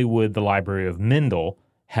not only would the Library of Mendel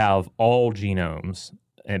have all genomes,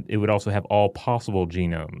 and it would also have all possible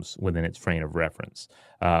genomes within its frame of reference.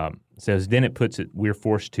 So then it puts it, we're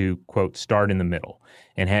forced to, quote, start in the middle.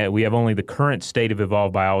 And we have only the current state of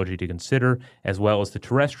evolved biology to consider, as well as the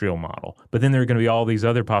terrestrial model. But then there are going to be all these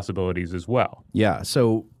other possibilities as well. Yeah.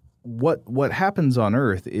 So what happens on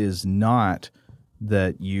Earth is not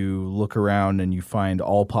that you look around and you find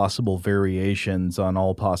all possible variations on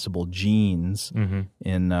all possible genes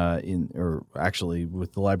or actually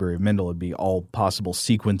with the Library of Mendel, it'd be all possible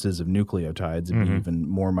sequences of nucleotides. It'd be even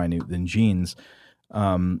more minute than genes.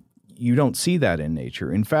 You don't see that in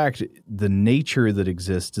nature. In fact, the nature that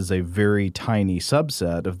exists is a very tiny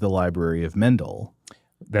subset of the Library of Mendel.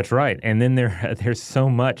 That's right. And then there's so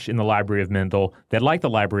much in the Library of Mendel that, like the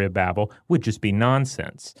Library of Babel, would just be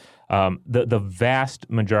nonsense. The vast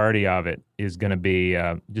majority of it is going to be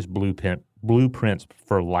just blueprints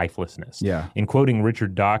for lifelessness. Yeah. In quoting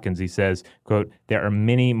Richard Dawkins, he says, quote, "There are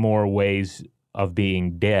many more ways of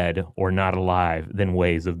being dead or not alive than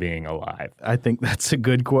ways of being alive." I think that's a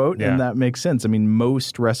good quote, Yeah. and that makes sense. I mean,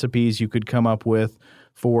 most recipes you could come up with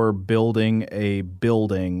for building a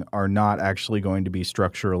building are not actually going to be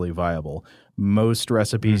structurally viable. Most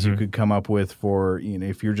recipes you could come up with for,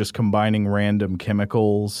 if you're just combining random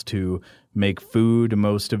chemicals to make food,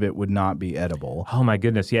 most of it would not be edible. Oh, my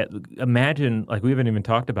goodness. Yeah. Imagine, like, we haven't even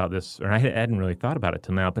talked about this, or I hadn't really thought about it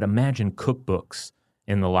till now, but imagine cookbooks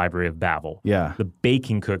in the Library of Babel. Yeah. The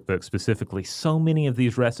baking cookbook specifically. So many of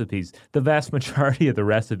these recipes, the vast majority of the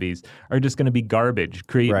recipes are just going to be garbage.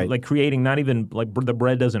 Like creating not even, like, the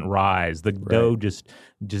bread doesn't rise. The dough just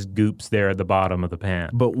goops there at the bottom of the pan.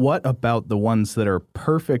 But what about the ones that are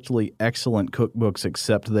perfectly excellent cookbooks,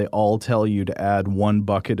 except they all tell you to add 1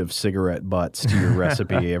 bucket of cigarette butts to your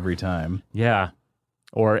recipe every time? Yeah.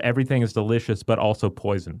 Or everything is delicious but also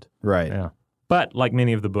poisoned. Right. Yeah. But like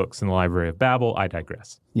many of the books in the Library of Babel, I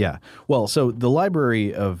digress. Yeah. Well, so the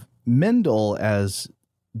Library of Mendel, as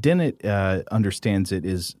Dennett understands it,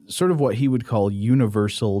 is sort of what he would call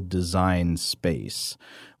universal design space,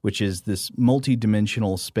 which is this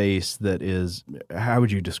multidimensional space that is – how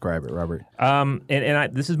would you describe it, Robert?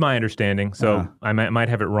 This is my understanding, so I might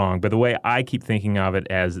have it wrong. But the way I keep thinking of it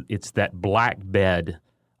as it's that black bed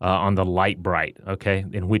on the light bright, okay,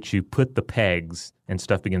 in which you put the pegs and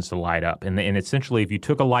stuff begins to light up. And essentially, if you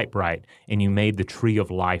took a light bright and you made the tree of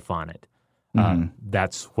life on it,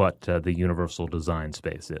 that's what the universal design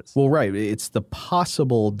space is. Well, right. It's the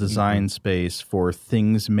possible design space for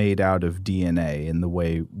things made out of DNA in the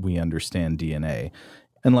way we understand DNA.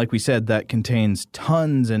 And like we said, that contains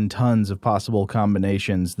tons and tons of possible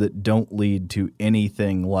combinations that don't lead to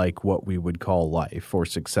anything like what we would call life or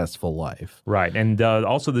successful life. Right. And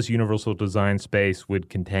also this universal design space would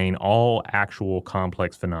contain all actual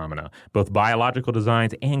complex phenomena, both biological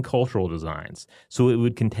designs and cultural designs. So it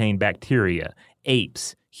would contain bacteria,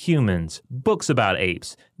 apes, humans, books about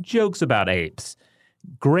apes, jokes about apes,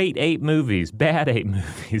 great ape movies, bad ape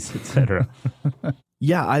movies, etc.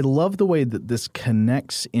 Yeah, I love the way that this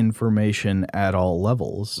connects information at all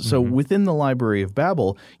levels. So within the Library of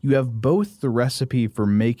Babel, you have both the recipe for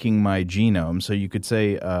making my genome, so you could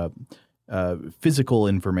say physical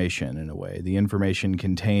information in a way, the information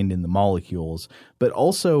contained in the molecules, but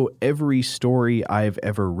also every story I've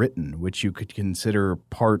ever written, which you could consider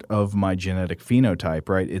part of my genetic phenotype,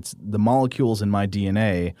 right? It's the molecules in my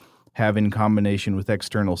DNA have, in combination with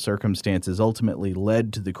external circumstances, ultimately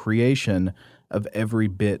led to the creation of every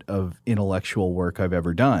bit of intellectual work I've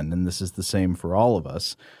ever done. And this is the same for all of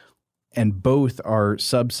us. And both are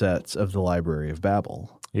subsets of the Library of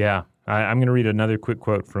Babel. Yeah. I'm going to read another quick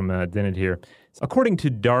quote from Dennett here. According to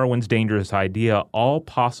Darwin's dangerous idea, all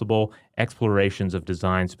possible explorations of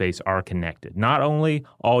design space are connected. Not only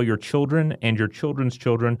all your children and your children's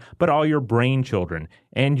children, but all your brain children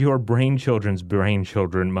and your brain children's brain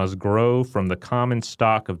children must grow from the common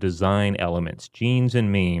stock of design elements, genes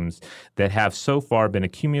and memes that have so far been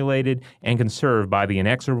accumulated and conserved by the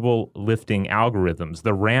inexorable lifting algorithms,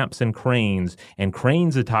 the ramps and cranes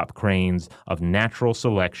atop cranes of natural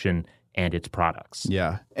selection and its products.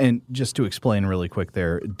 Yeah. And just to explain really quick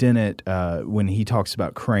there, Dennett, when he talks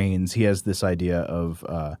about cranes, he has this idea of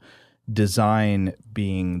design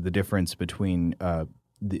being the difference between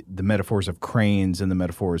the metaphors of cranes and the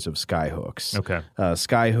metaphors of skyhooks. Okay.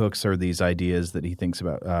 Skyhooks are these ideas that he thinks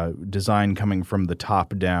about, design coming from the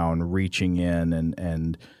top down, reaching in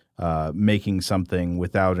and making something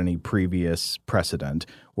without any previous precedent,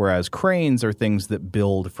 whereas cranes are things that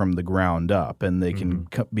build from the ground up, and they can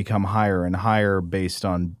become higher and higher based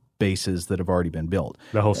on bases that have already been built.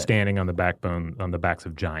 The whole standing on the backbone on the backs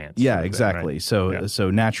of giants. Yeah, sort of exactly. Thing, right?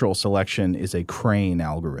 So natural selection is a crane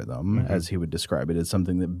algorithm, as he would describe it. It's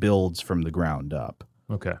something that builds from the ground up.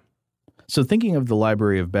 Okay. So thinking of the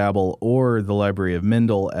Library of Babel or the Library of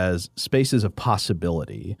Mendel as spaces of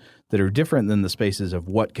possibility that are different than the spaces of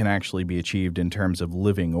what can actually be achieved in terms of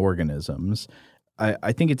living organisms,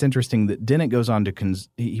 I think it's interesting that Dennett goes on to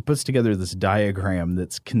he puts together this diagram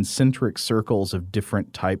that's concentric circles of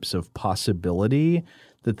different types of possibility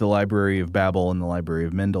that the Library of Babel and the Library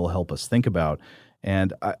of Mendel help us think about.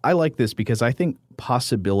 And I like this because I think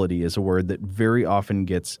possibility is a word that very often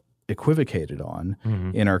gets equivocated on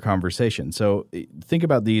in our conversation. So think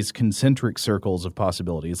about these concentric circles of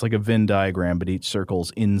possibility. It's like a Venn diagram, but each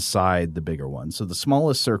circle's inside the bigger one. So the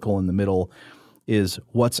smallest circle in the middle is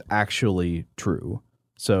what's actually true.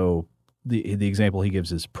 So the example he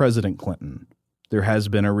gives is President Clinton. There has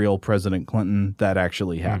been a real President Clinton. That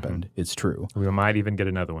actually happened. It's true. We might even get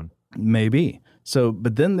another one. Maybe. So,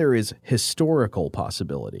 but then there is historical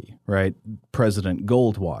possibility, right? President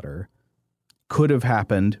Goldwater could have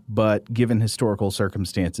happened, but given historical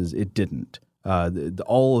circumstances, it didn't.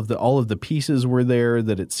 All of the pieces were there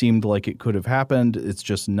that it seemed like it could have happened. It's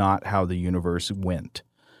just not how the universe went.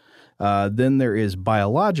 Then there is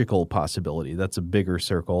biological possibility. That's a bigger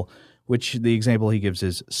circle, which the example he gives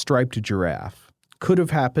is striped giraffe. Could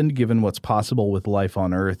have happened given what's possible with life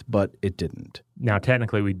on Earth, but it didn't. Now,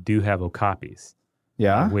 technically, we do have okapis.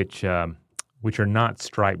 Yeah? Which are not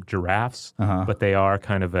striped giraffes, but they are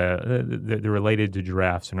kind of they're related to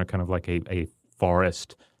giraffes and are kind of like a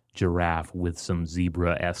forest giraffe with some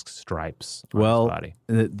zebra-esque stripes on his body.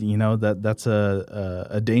 That's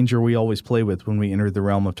a danger we always play with when we enter the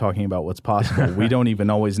realm of talking about what's possible. We don't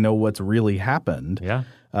even always know what's really happened. Yeah.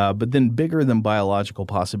 But then bigger than biological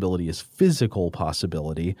possibility is physical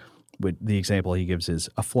possibility. The example he gives is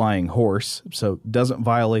a flying horse. So doesn't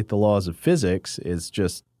violate the laws of physics. It's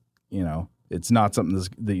just, it's not something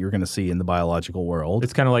that you're going to see in the biological world.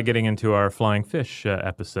 It's kind of like getting into our flying fish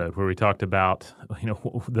episode where we talked about,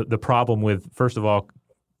 the problem with, first of all,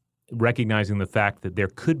 recognizing the fact that there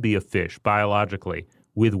could be a fish biologically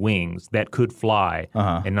with wings that could fly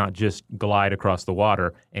and not just glide across the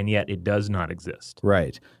water, and yet it does not exist.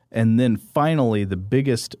 Right. And then finally, the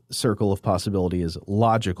biggest circle of possibility is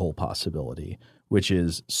logical possibility, which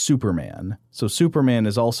is Superman. So Superman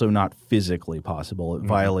is also not physically possible. It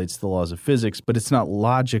violates the laws of physics, but it's not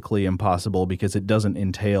logically impossible because it doesn't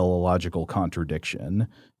entail a logical contradiction.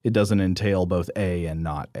 It doesn't entail both A and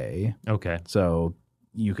not A. Okay. So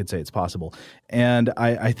you could say it's possible. And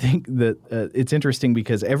I think that it's interesting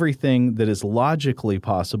because everything that is logically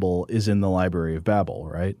possible is in the Library of Babel,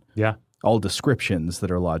 right? Yeah. All descriptions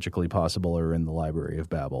that are logically possible are in the Library of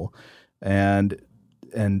Babel. And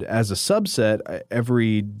as a subset,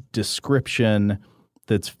 every description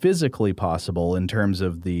that's physically possible in terms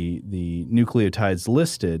of the nucleotides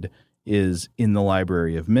listed is in the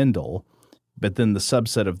Library of Mendel. But then the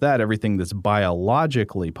subset of that, everything that's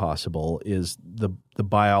biologically possible, is the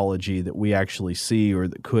biology that we actually see or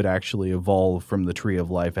that could actually evolve from the tree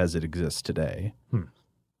of life as it exists today.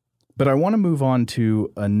 But I want to move on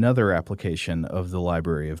to another application of the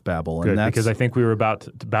Library of Babel. Good, because I think we were about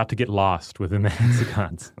to get lost within the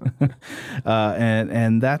hexagons.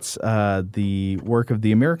 And that's the work of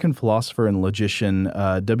the American philosopher and logician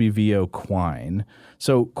W.V.O. Quine.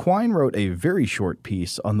 So Quine wrote a very short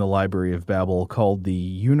piece on the Library of Babel called the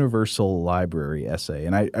Universal Library Essay.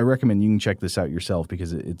 And I recommend you can check this out yourself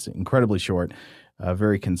because it's incredibly short.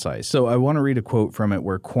 Very concise. So I want to read a quote from it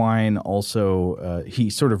where Quine also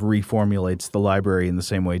he sort of reformulates the library in the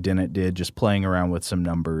same way Dennett did, just playing around with some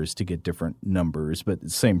numbers to get different numbers,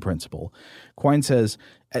 but same principle. Quine says,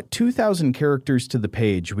 At 2,000 characters to the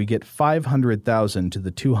page, we get 500,000 to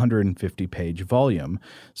the 250-page volume.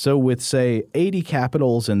 So with, say, 80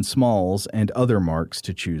 capitals and smalls and other marks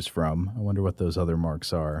to choose from, I wonder what those other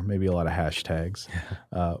marks are, maybe a lot of hashtags,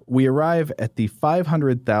 we arrive at the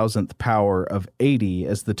 500,000th power of 80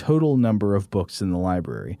 as the total number of books in the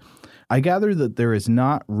library. I gather that there is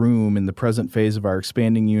not room in the present phase of our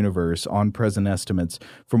expanding universe on present estimates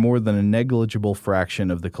for more than a negligible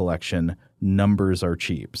fraction of the collection. Numbers are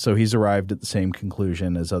cheap. So he's arrived at the same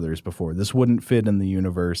conclusion as others before. This wouldn't fit in the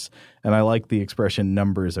universe, and I like the expression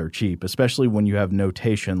numbers are cheap, especially when you have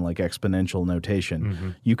notation like exponential notation. Mm-hmm.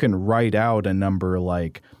 You can write out a number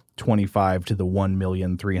like 25 to the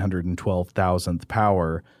 1,312,000th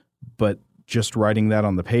power, but just writing that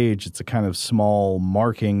on the page, it's a kind of small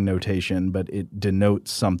marking notation, but it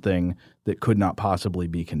denotes something that could not possibly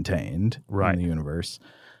be contained in the universe.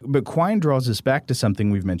 But Quine draws us back to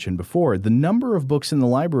something we've mentioned before. The number of books in the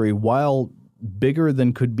library, while bigger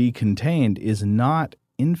than could be contained, is not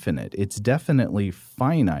infinite. It's definitely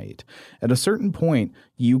finite. At a certain point,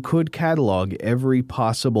 you could catalog every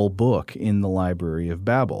possible book in the Library of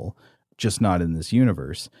Babel, just not in this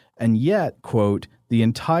universe. And yet, quote, the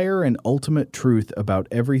entire and ultimate truth about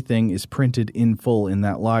everything is printed in full in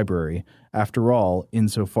that library, after all,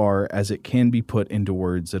 insofar as it can be put into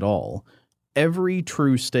words at all. Every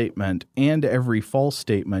true statement and every false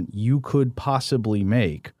statement you could possibly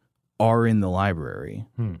make are in the library.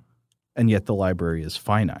 And yet the library is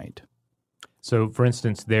finite. So, for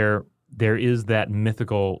instance, there is that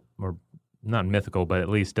mythical, or not mythical, but at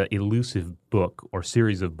least elusive book or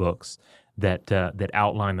series of books that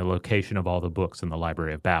outline the location of all the books in the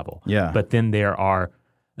Library of Babel. Yeah. But then there are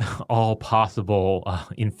all possible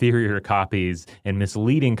inferior copies and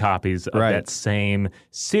misleading copies of that same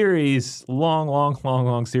series,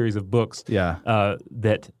 long series of books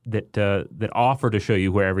that offer to show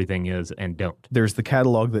you where everything is and don't. There's the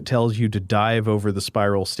catalog that tells you to dive over the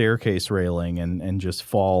spiral staircase railing and just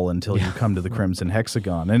fall until you come to the crimson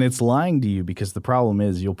hexagon. And it's lying to you because the problem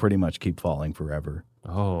is you'll pretty much keep falling forever.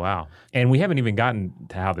 Oh, wow. And we haven't even gotten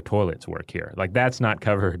to how the toilets work here. Like, that's not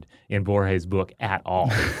covered in Borges' book at all.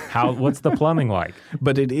 What's the plumbing like?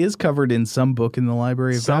 But it is covered in some book in the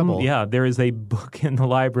Library of Babel. Yeah, there is a book in the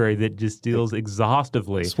library that just deals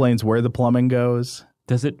exhaustively. Explains where the plumbing goes.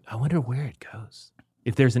 Does it? I wonder where it goes.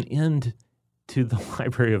 If there's an end to the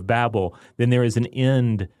Library of Babel, then there is an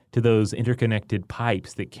end to those interconnected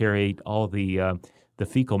pipes that carry all the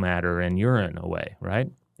fecal matter and urine away, right?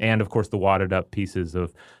 And, of course, the wadded-up pieces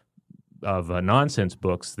of nonsense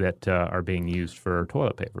books that are being used for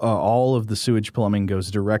toilet paper. All of the sewage plumbing goes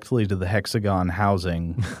directly to the hexagon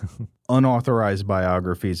housing unauthorized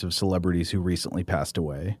biographies of celebrities who recently passed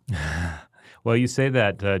away. Well, you say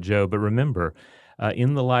that, Joe, but remember,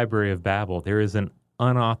 in the Library of Babel, there is an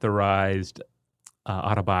unauthorized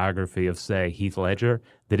autobiography of, say, Heath Ledger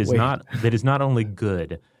that is not only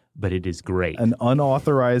good, but it is great. An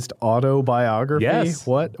unauthorized autobiography? Yes.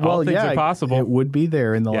 What? All things are possible. It would be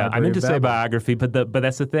there in the Library of Babel. I meant to say biography, but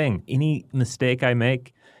that's the thing. Any mistake I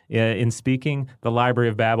make in speaking, the Library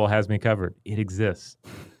of Babel has me covered. It exists.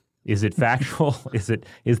 Is it factual? Is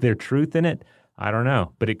there truth in it? I don't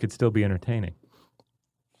know, but it could still be entertaining.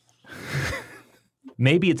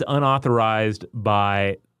 Maybe it's unauthorized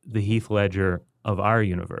by the Heath Ledger of our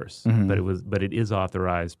universe, but it is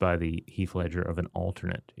authorized by the Heath Ledger of an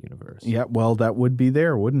alternate universe. Yeah, well, that would be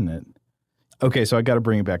there, wouldn't it? Okay, so I got to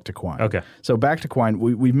bring it back to Quine. Okay. So back to Quine,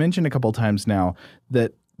 we've mentioned a couple times now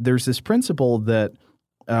that there's this principle that,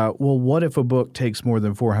 what if a book takes more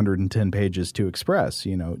than 410 pages to express?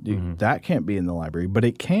 That can't be in the library, but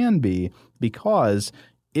it can be because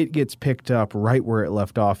it gets picked up right where it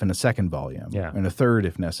left off in a second volume, and a third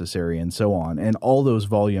if necessary, and so on. And all those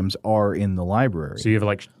volumes are in the library. So you have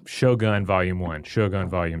like Shogun Volume 1, Shogun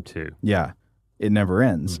Volume 2. Yeah, it never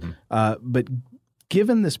ends. But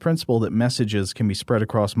given this principle that messages can be spread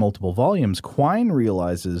across multiple volumes, Quine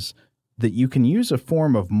realizes that you can use a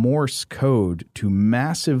form of Morse code to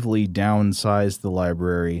massively downsize the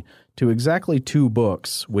library to exactly 2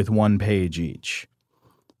 books with 1 page each.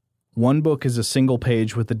 One book is a single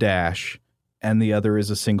page with a dash, and the other is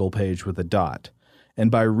a single page with a dot. And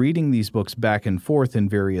by reading these books back and forth in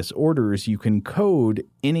various orders, you can code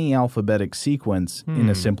any alphabetic sequence in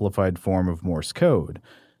a simplified form of Morse code.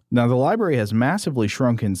 Now, the library has massively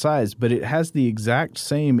shrunk in size, but it has the exact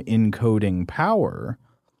same encoding power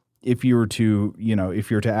if you were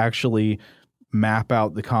to actually map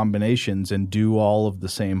out the combinations and do all of the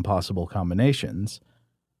same possible combinations.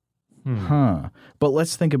 But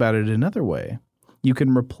let's think about it another way. You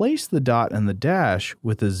can replace the dot and the dash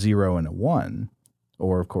with a 0 and a 1,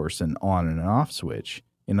 or, of course, an on and an off switch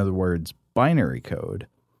in other words, binary code.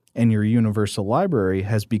 And your universal library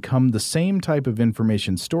has become the same type of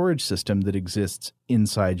information storage system that exists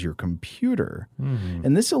inside your computer. Mm-hmm.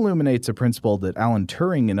 And this illuminates a principle that Alan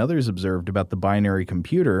Turing and others observed about the binary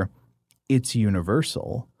computer. It's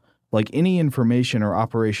universal. Like any information or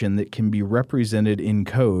operation that can be represented in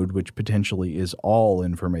code, which potentially is all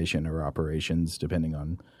information or operations, depending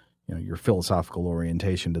on your philosophical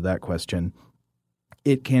orientation to that question,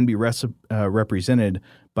 it can be represented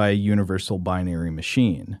by a universal binary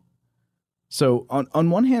machine. So on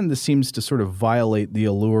one hand, this seems to sort of violate the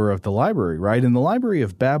allure of the library, right? In the Library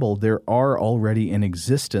of Babel, there are already in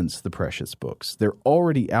existence the precious books. They're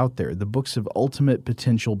already out there. The books of ultimate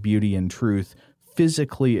potential beauty and truth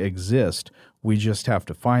physically exist. We just have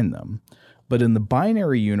to find them. But in the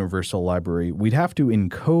binary universal library, we'd have to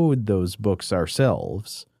encode those books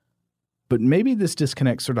ourselves. But maybe this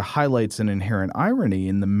disconnect sort of highlights an inherent irony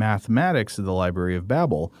in the mathematics of the Library of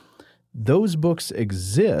Babel. Those books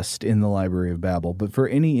exist in the Library of Babel, but for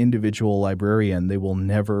any individual librarian, they will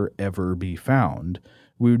never, ever be found.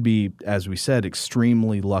 We would be, as we said,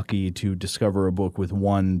 extremely lucky to discover a book with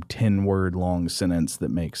one 10-word long sentence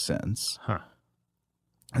that makes sense. Huh.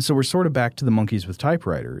 So we're sort of back to the monkeys with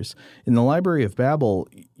typewriters. In the Library of Babel,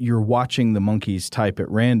 you're watching the monkeys type at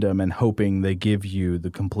random and hoping they give you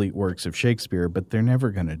the complete works of Shakespeare, but they're never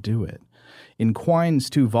going to do it. In Quine's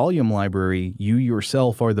 2-volume library, you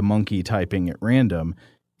yourself are the monkey typing at random.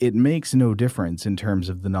 It makes no difference in terms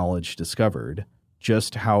of the knowledge discovered,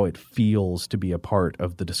 just how it feels to be a part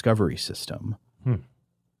of the discovery system.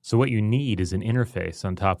 So what you need is an interface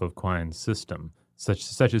on top of Quine's system,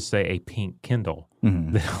 such as, say, a pink Kindle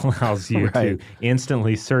that allows you to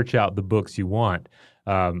instantly search out the books you want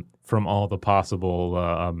from all the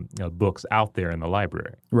possible books out there in the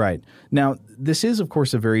library. Right. Now, this is, of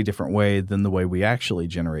course, a very different way than the way we actually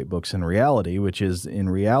generate books in reality, which is in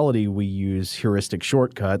reality we use heuristic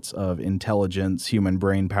shortcuts of intelligence, human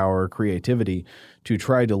brain power, creativity to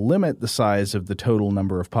try to limit the size of the total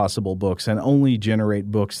number of possible books and only generate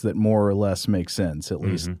books that more or less make sense, at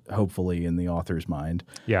least hopefully in the author's mind.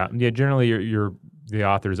 Yeah. Generally, the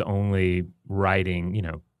author's only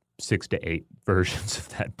writing, 6 to 8 versions of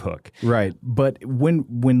that book. Right. But when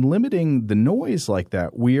limiting the noise like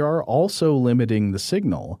that, we are also limiting the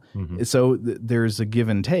signal. So there's a give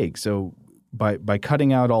and take. So by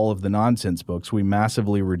cutting out all of the nonsense books, we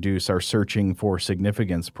massively reduce our searching for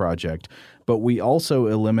significance project, but we also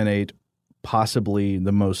eliminate possibly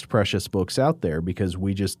the most precious books out there because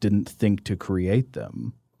we just didn't think to create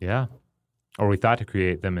them. Yeah. Or we thought to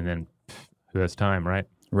create them and then who has time, right?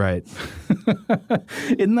 Right.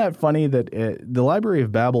 Isn't that funny that the Library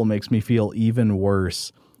of Babel makes me feel even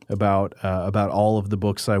worse about all of the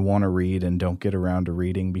books I want to read and don't get around to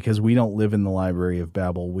reading because we don't live in the Library of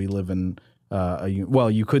Babel. We live in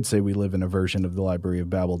you could say we live in a version of the Library of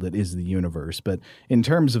Babel that is the universe. But in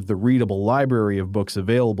terms of the readable library of books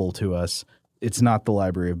available to us, it's not the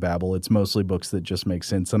Library of Babel. It's mostly books that just make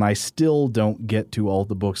sense. And I still don't get to all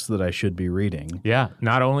the books that I should be reading. Yeah.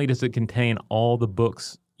 Not only does it contain all the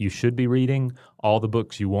books you should be reading, all the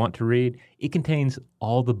books you want to read, it contains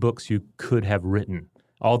all the books you could have written,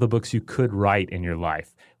 all the books you could write in your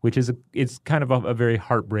life, which is it's kind of a very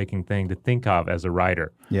heartbreaking thing to think of as a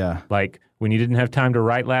writer. Yeah. Like when you didn't have time to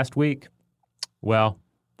write last week, well,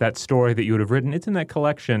 that story that you would have written, it's in that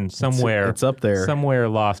collection somewhere. It's up there. Somewhere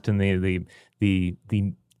lost in the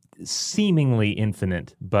seemingly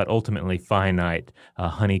infinite but ultimately finite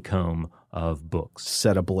honeycomb of books.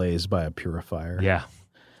 Set ablaze by a purifier. Yeah.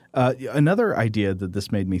 Another idea that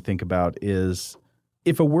this made me think about is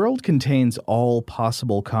if a world contains all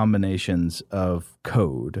possible combinations of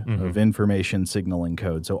code, of information signaling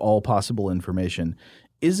code, so all possible information,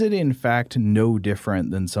 is it in fact no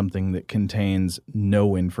different than something that contains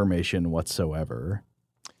no information whatsoever?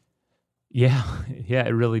 Yeah,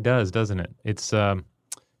 it really does, doesn't it?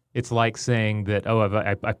 It's like saying that,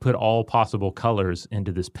 I put all possible colors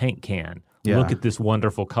into this paint can. Yeah. Look at this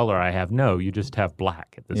wonderful color I have. No, you just have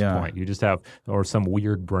black at this point. You just have, or some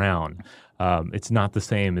weird brown. It's not the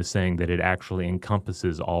same as saying that it actually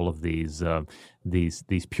encompasses all of these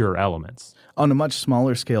pure elements. On a much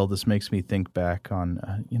smaller scale, this makes me think back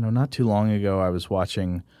on, not too long ago I was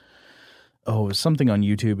watching, it was something on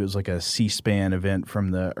YouTube. It was like a C-SPAN event from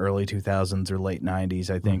the early 2000s or late 90s,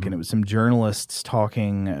 I think. And it was some journalists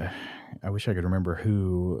talking, I wish I could remember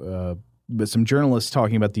who, but some journalists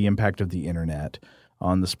talking about the impact of the internet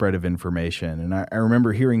on the spread of information. And I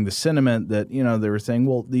remember hearing the sentiment that, they were saying,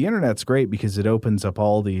 well, the internet's great because it opens up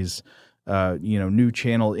all these, new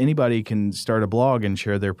channels. Anybody can start a blog and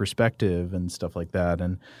share their perspective and stuff like that.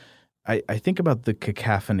 And I think about the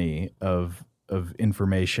cacophony of of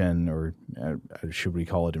information, or should we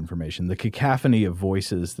call it information, the cacophony of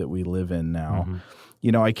voices that we live in now.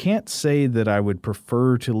 You know, I can't say that I would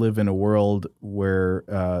prefer to live in a world where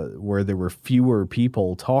there were fewer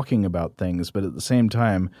people talking about things, but at the same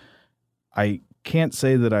time, I can't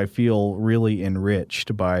say that I feel really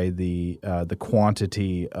enriched by the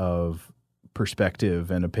quantity of perspective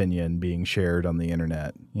and opinion being shared on the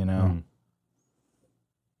internet. You know.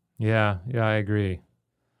 Yeah, I agree.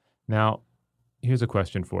 Now, here's a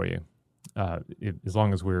question for you. As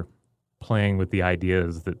long as we're playing with the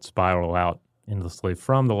ideas that spiral out endlessly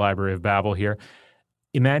from the Library of Babel here,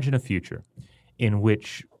 imagine a future in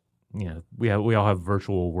which, you know, we all have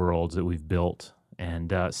virtual worlds that we've built,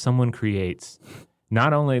 and someone creates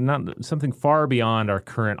not something far beyond our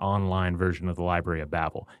current online version of the Library of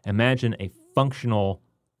Babel. Imagine a functional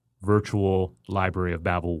virtual Library of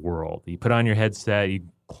Babel world. You put on your headset, you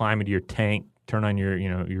climb into your tank, turn on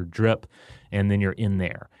your drip, and then you're in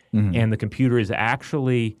there. And the computer is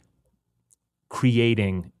actually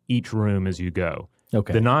creating each room as you go.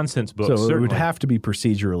 Okay. The nonsense books. So it would have to be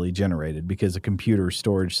procedurally generated because a computer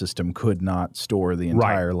storage system could not store the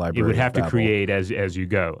entire library. It would have of to Babel. create as you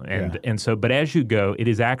go. But as you go, it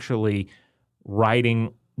is actually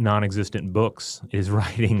writing non-existent books. It is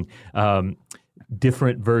writing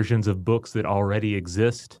different versions of books that already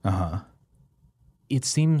exist. It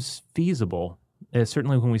seems feasible.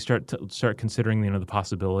 Certainly, when we start considering, the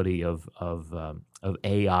possibility of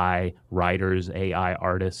AI writers, AI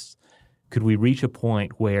artists, could we reach a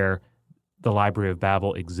point where the Library of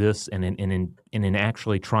Babel exists, and in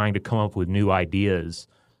actually trying to come up with new ideas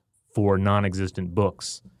for non-existent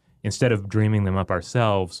books, instead of dreaming them up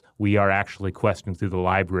ourselves, we are actually questing through the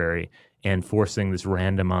library and forcing this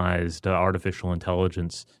randomized artificial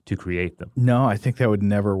intelligence to create them? No, I think that would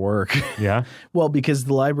never work. Yeah? Well, because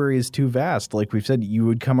the library is too vast. Like we've said, you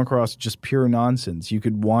would come across just pure nonsense. You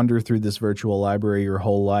could wander through this virtual library your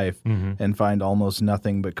whole life and find almost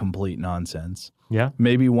nothing but complete nonsense. Yeah?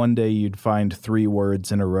 Maybe one day you'd find 3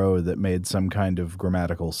 words in a row that made some kind of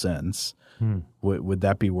grammatical sense. Would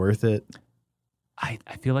that be worth it? I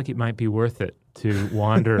feel like it might be worth it to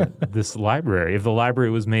wander this library. If the library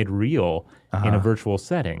was made real in a virtual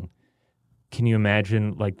setting, can you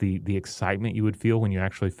imagine like the excitement you would feel when you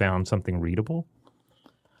actually found something readable?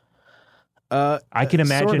 I can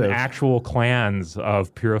imagine sort of. actual clans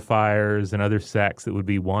of purifiers and other sects that would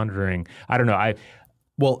be wandering. I don't know.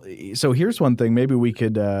 Well, so here's one thing. Maybe we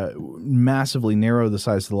could massively narrow the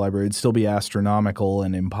size of the library. It'd still be astronomical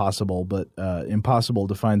and impossible, but impossible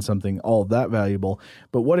to find something all that valuable.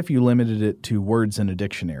 But what if you limited it to words in a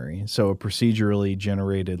dictionary? So a procedurally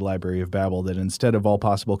generated Library of Babel that instead of all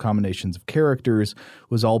possible combinations of characters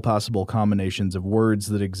was all possible combinations of words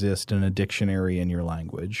that exist in a dictionary in your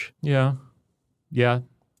language. Yeah.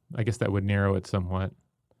 I guess that would narrow it somewhat.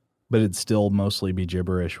 But it'd still mostly be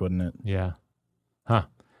gibberish, wouldn't it? Yeah. Huh.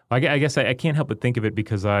 I guess I can't help but think of it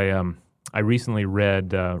because I recently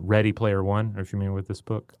read Ready Player One. Are you familiar with this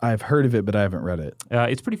book? I've heard of it, but I haven't read it.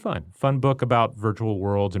 It's pretty fun. Fun book about virtual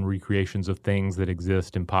worlds and recreations of things that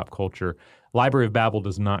exist in pop culture. Library of Babel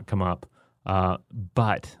does not come up,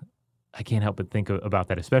 but I can't help but think about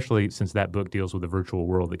that, especially since that book deals with a virtual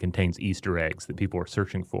world that contains Easter eggs that people are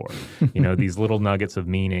searching for. These little nuggets of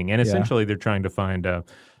meaning. And essentially they're trying to find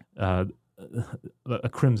a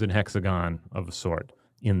crimson hexagon of a sort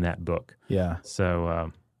in that book. Yeah.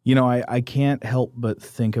 So, I can't help but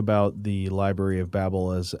think about the Library of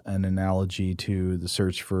Babel as an analogy to the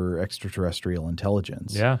search for extraterrestrial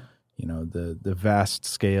intelligence. Yeah. The vast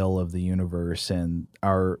scale of the universe, and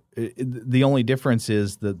the only difference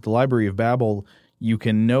is that the Library of Babel, you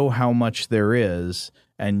can know how much there is,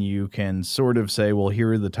 and you can sort of say, well,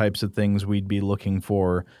 here are the types of things we'd be looking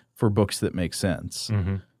for books that make sense.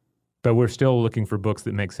 But we're still looking for books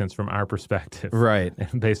that make sense from our perspective. Right.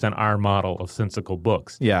 Based on our model of sensical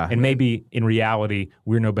books. Yeah. And maybe in reality,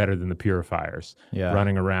 we're no better than the purifiers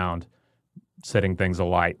running around setting things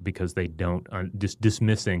alight because they don't, just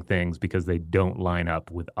dismissing things because they don't line up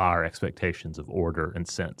with our expectations of order and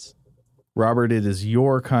sense. Robert, it is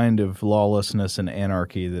your kind of lawlessness and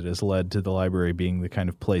anarchy that has led to the library being the kind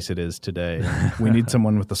of place it is today. We need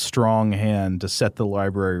someone with a strong hand to set the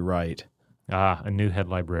library right. A new head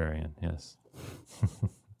librarian, yes.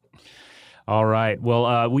 All right.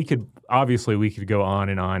 Well, we could go on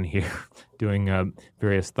and on here doing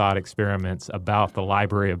various thought experiments about the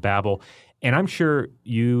Library of Babel. And I'm sure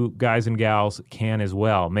you guys and gals can as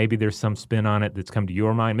well. Maybe there's some spin on it that's come to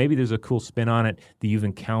your mind. Maybe there's a cool spin on it that you've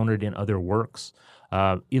encountered in other works.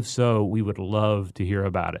 If so, we would love to hear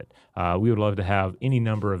about it. We would love to have any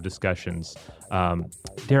number of discussions,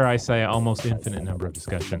 dare I say almost infinite number of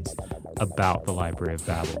discussions about the Library of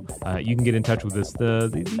Babel. You can get in touch with us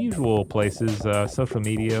the usual places, social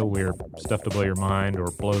media. We're Stuff to Blow Your Mind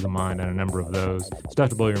or Blow the Mind on a number of those.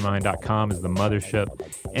 StuffToBlowYourMind.com is the mothership.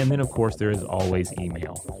 And then, of course, there is always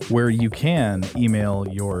email, where you can email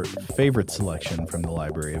your favorite selection from the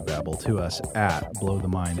Library of Babel to us at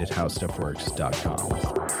blowthemind@howstuffworks.com.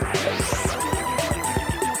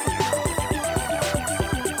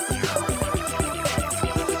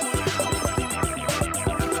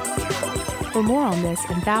 For more on this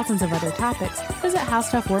and thousands of other topics, visit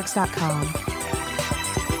howstuffworks.com.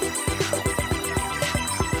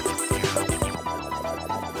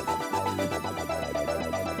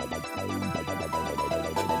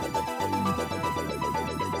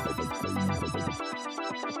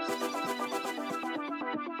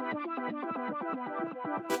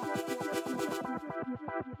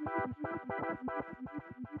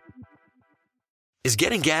 Is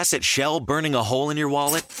getting gas at Shell burning a hole in your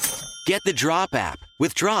wallet? Get the Drop app.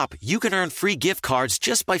 With Drop, you can earn free gift cards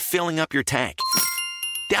just by filling up your tank.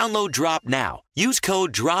 Download Drop now. Use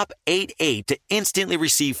code DROP88 to instantly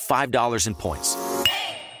receive $5 in points.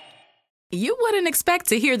 You wouldn't expect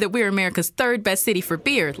to hear that we're America's third best city for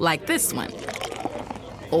beer like this one.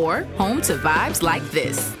 Or home to vibes like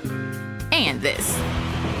this. And this.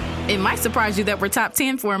 It might surprise you that we're top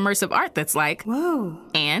 10 for immersive art that's like, whoa.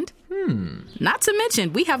 And, not to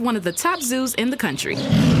mention, we have one of the top zoos in the country.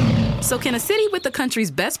 So can a city with the country's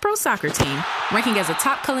best pro soccer team, ranking as a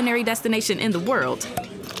top culinary destination in the world,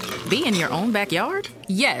 be in your own backyard?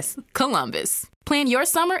 Yes, Columbus. Plan your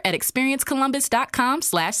summer at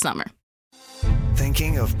experiencecolumbus.com/summer.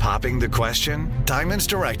 Thinking of popping the question? Diamonds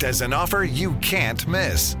Direct has an offer you can't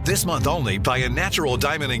miss. This month only, buy a natural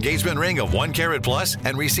diamond engagement ring of 1 carat plus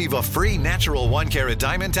and receive a free natural 1 carat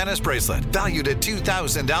diamond tennis bracelet valued at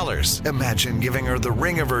 $2,000. Imagine giving her the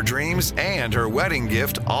ring of her dreams and her wedding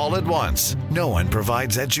gift all at once. No one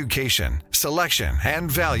provides education, selection,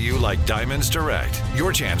 and value like Diamonds Direct.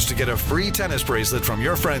 Your chance to get a free tennis bracelet from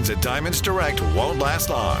your friends at Diamonds Direct won't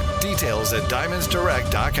last long. Details at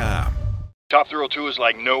diamondsdirect.com. Top Thrill 2 is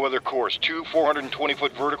like no other course. 2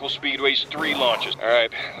 420-foot vertical speedways, 3 launches. All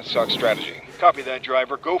right, let's talk strategy. Copy that,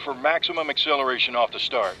 driver. Go for maximum acceleration off the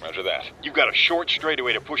start. Roger that. You've got a short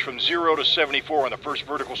straightaway to push from 0 to 74 on the first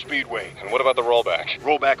vertical speedway. And what about the rollback?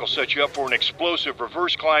 Rollback will set you up for an explosive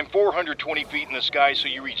reverse climb 420 feet in the sky so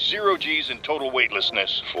you reach 0 G's in total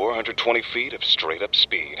weightlessness. 420 feet of straight-up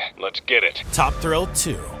speed. Let's get it. Top Thrill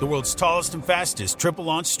 2, the world's tallest and fastest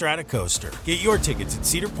triple-launch strata coaster. Get your tickets at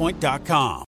cedarpoint.com.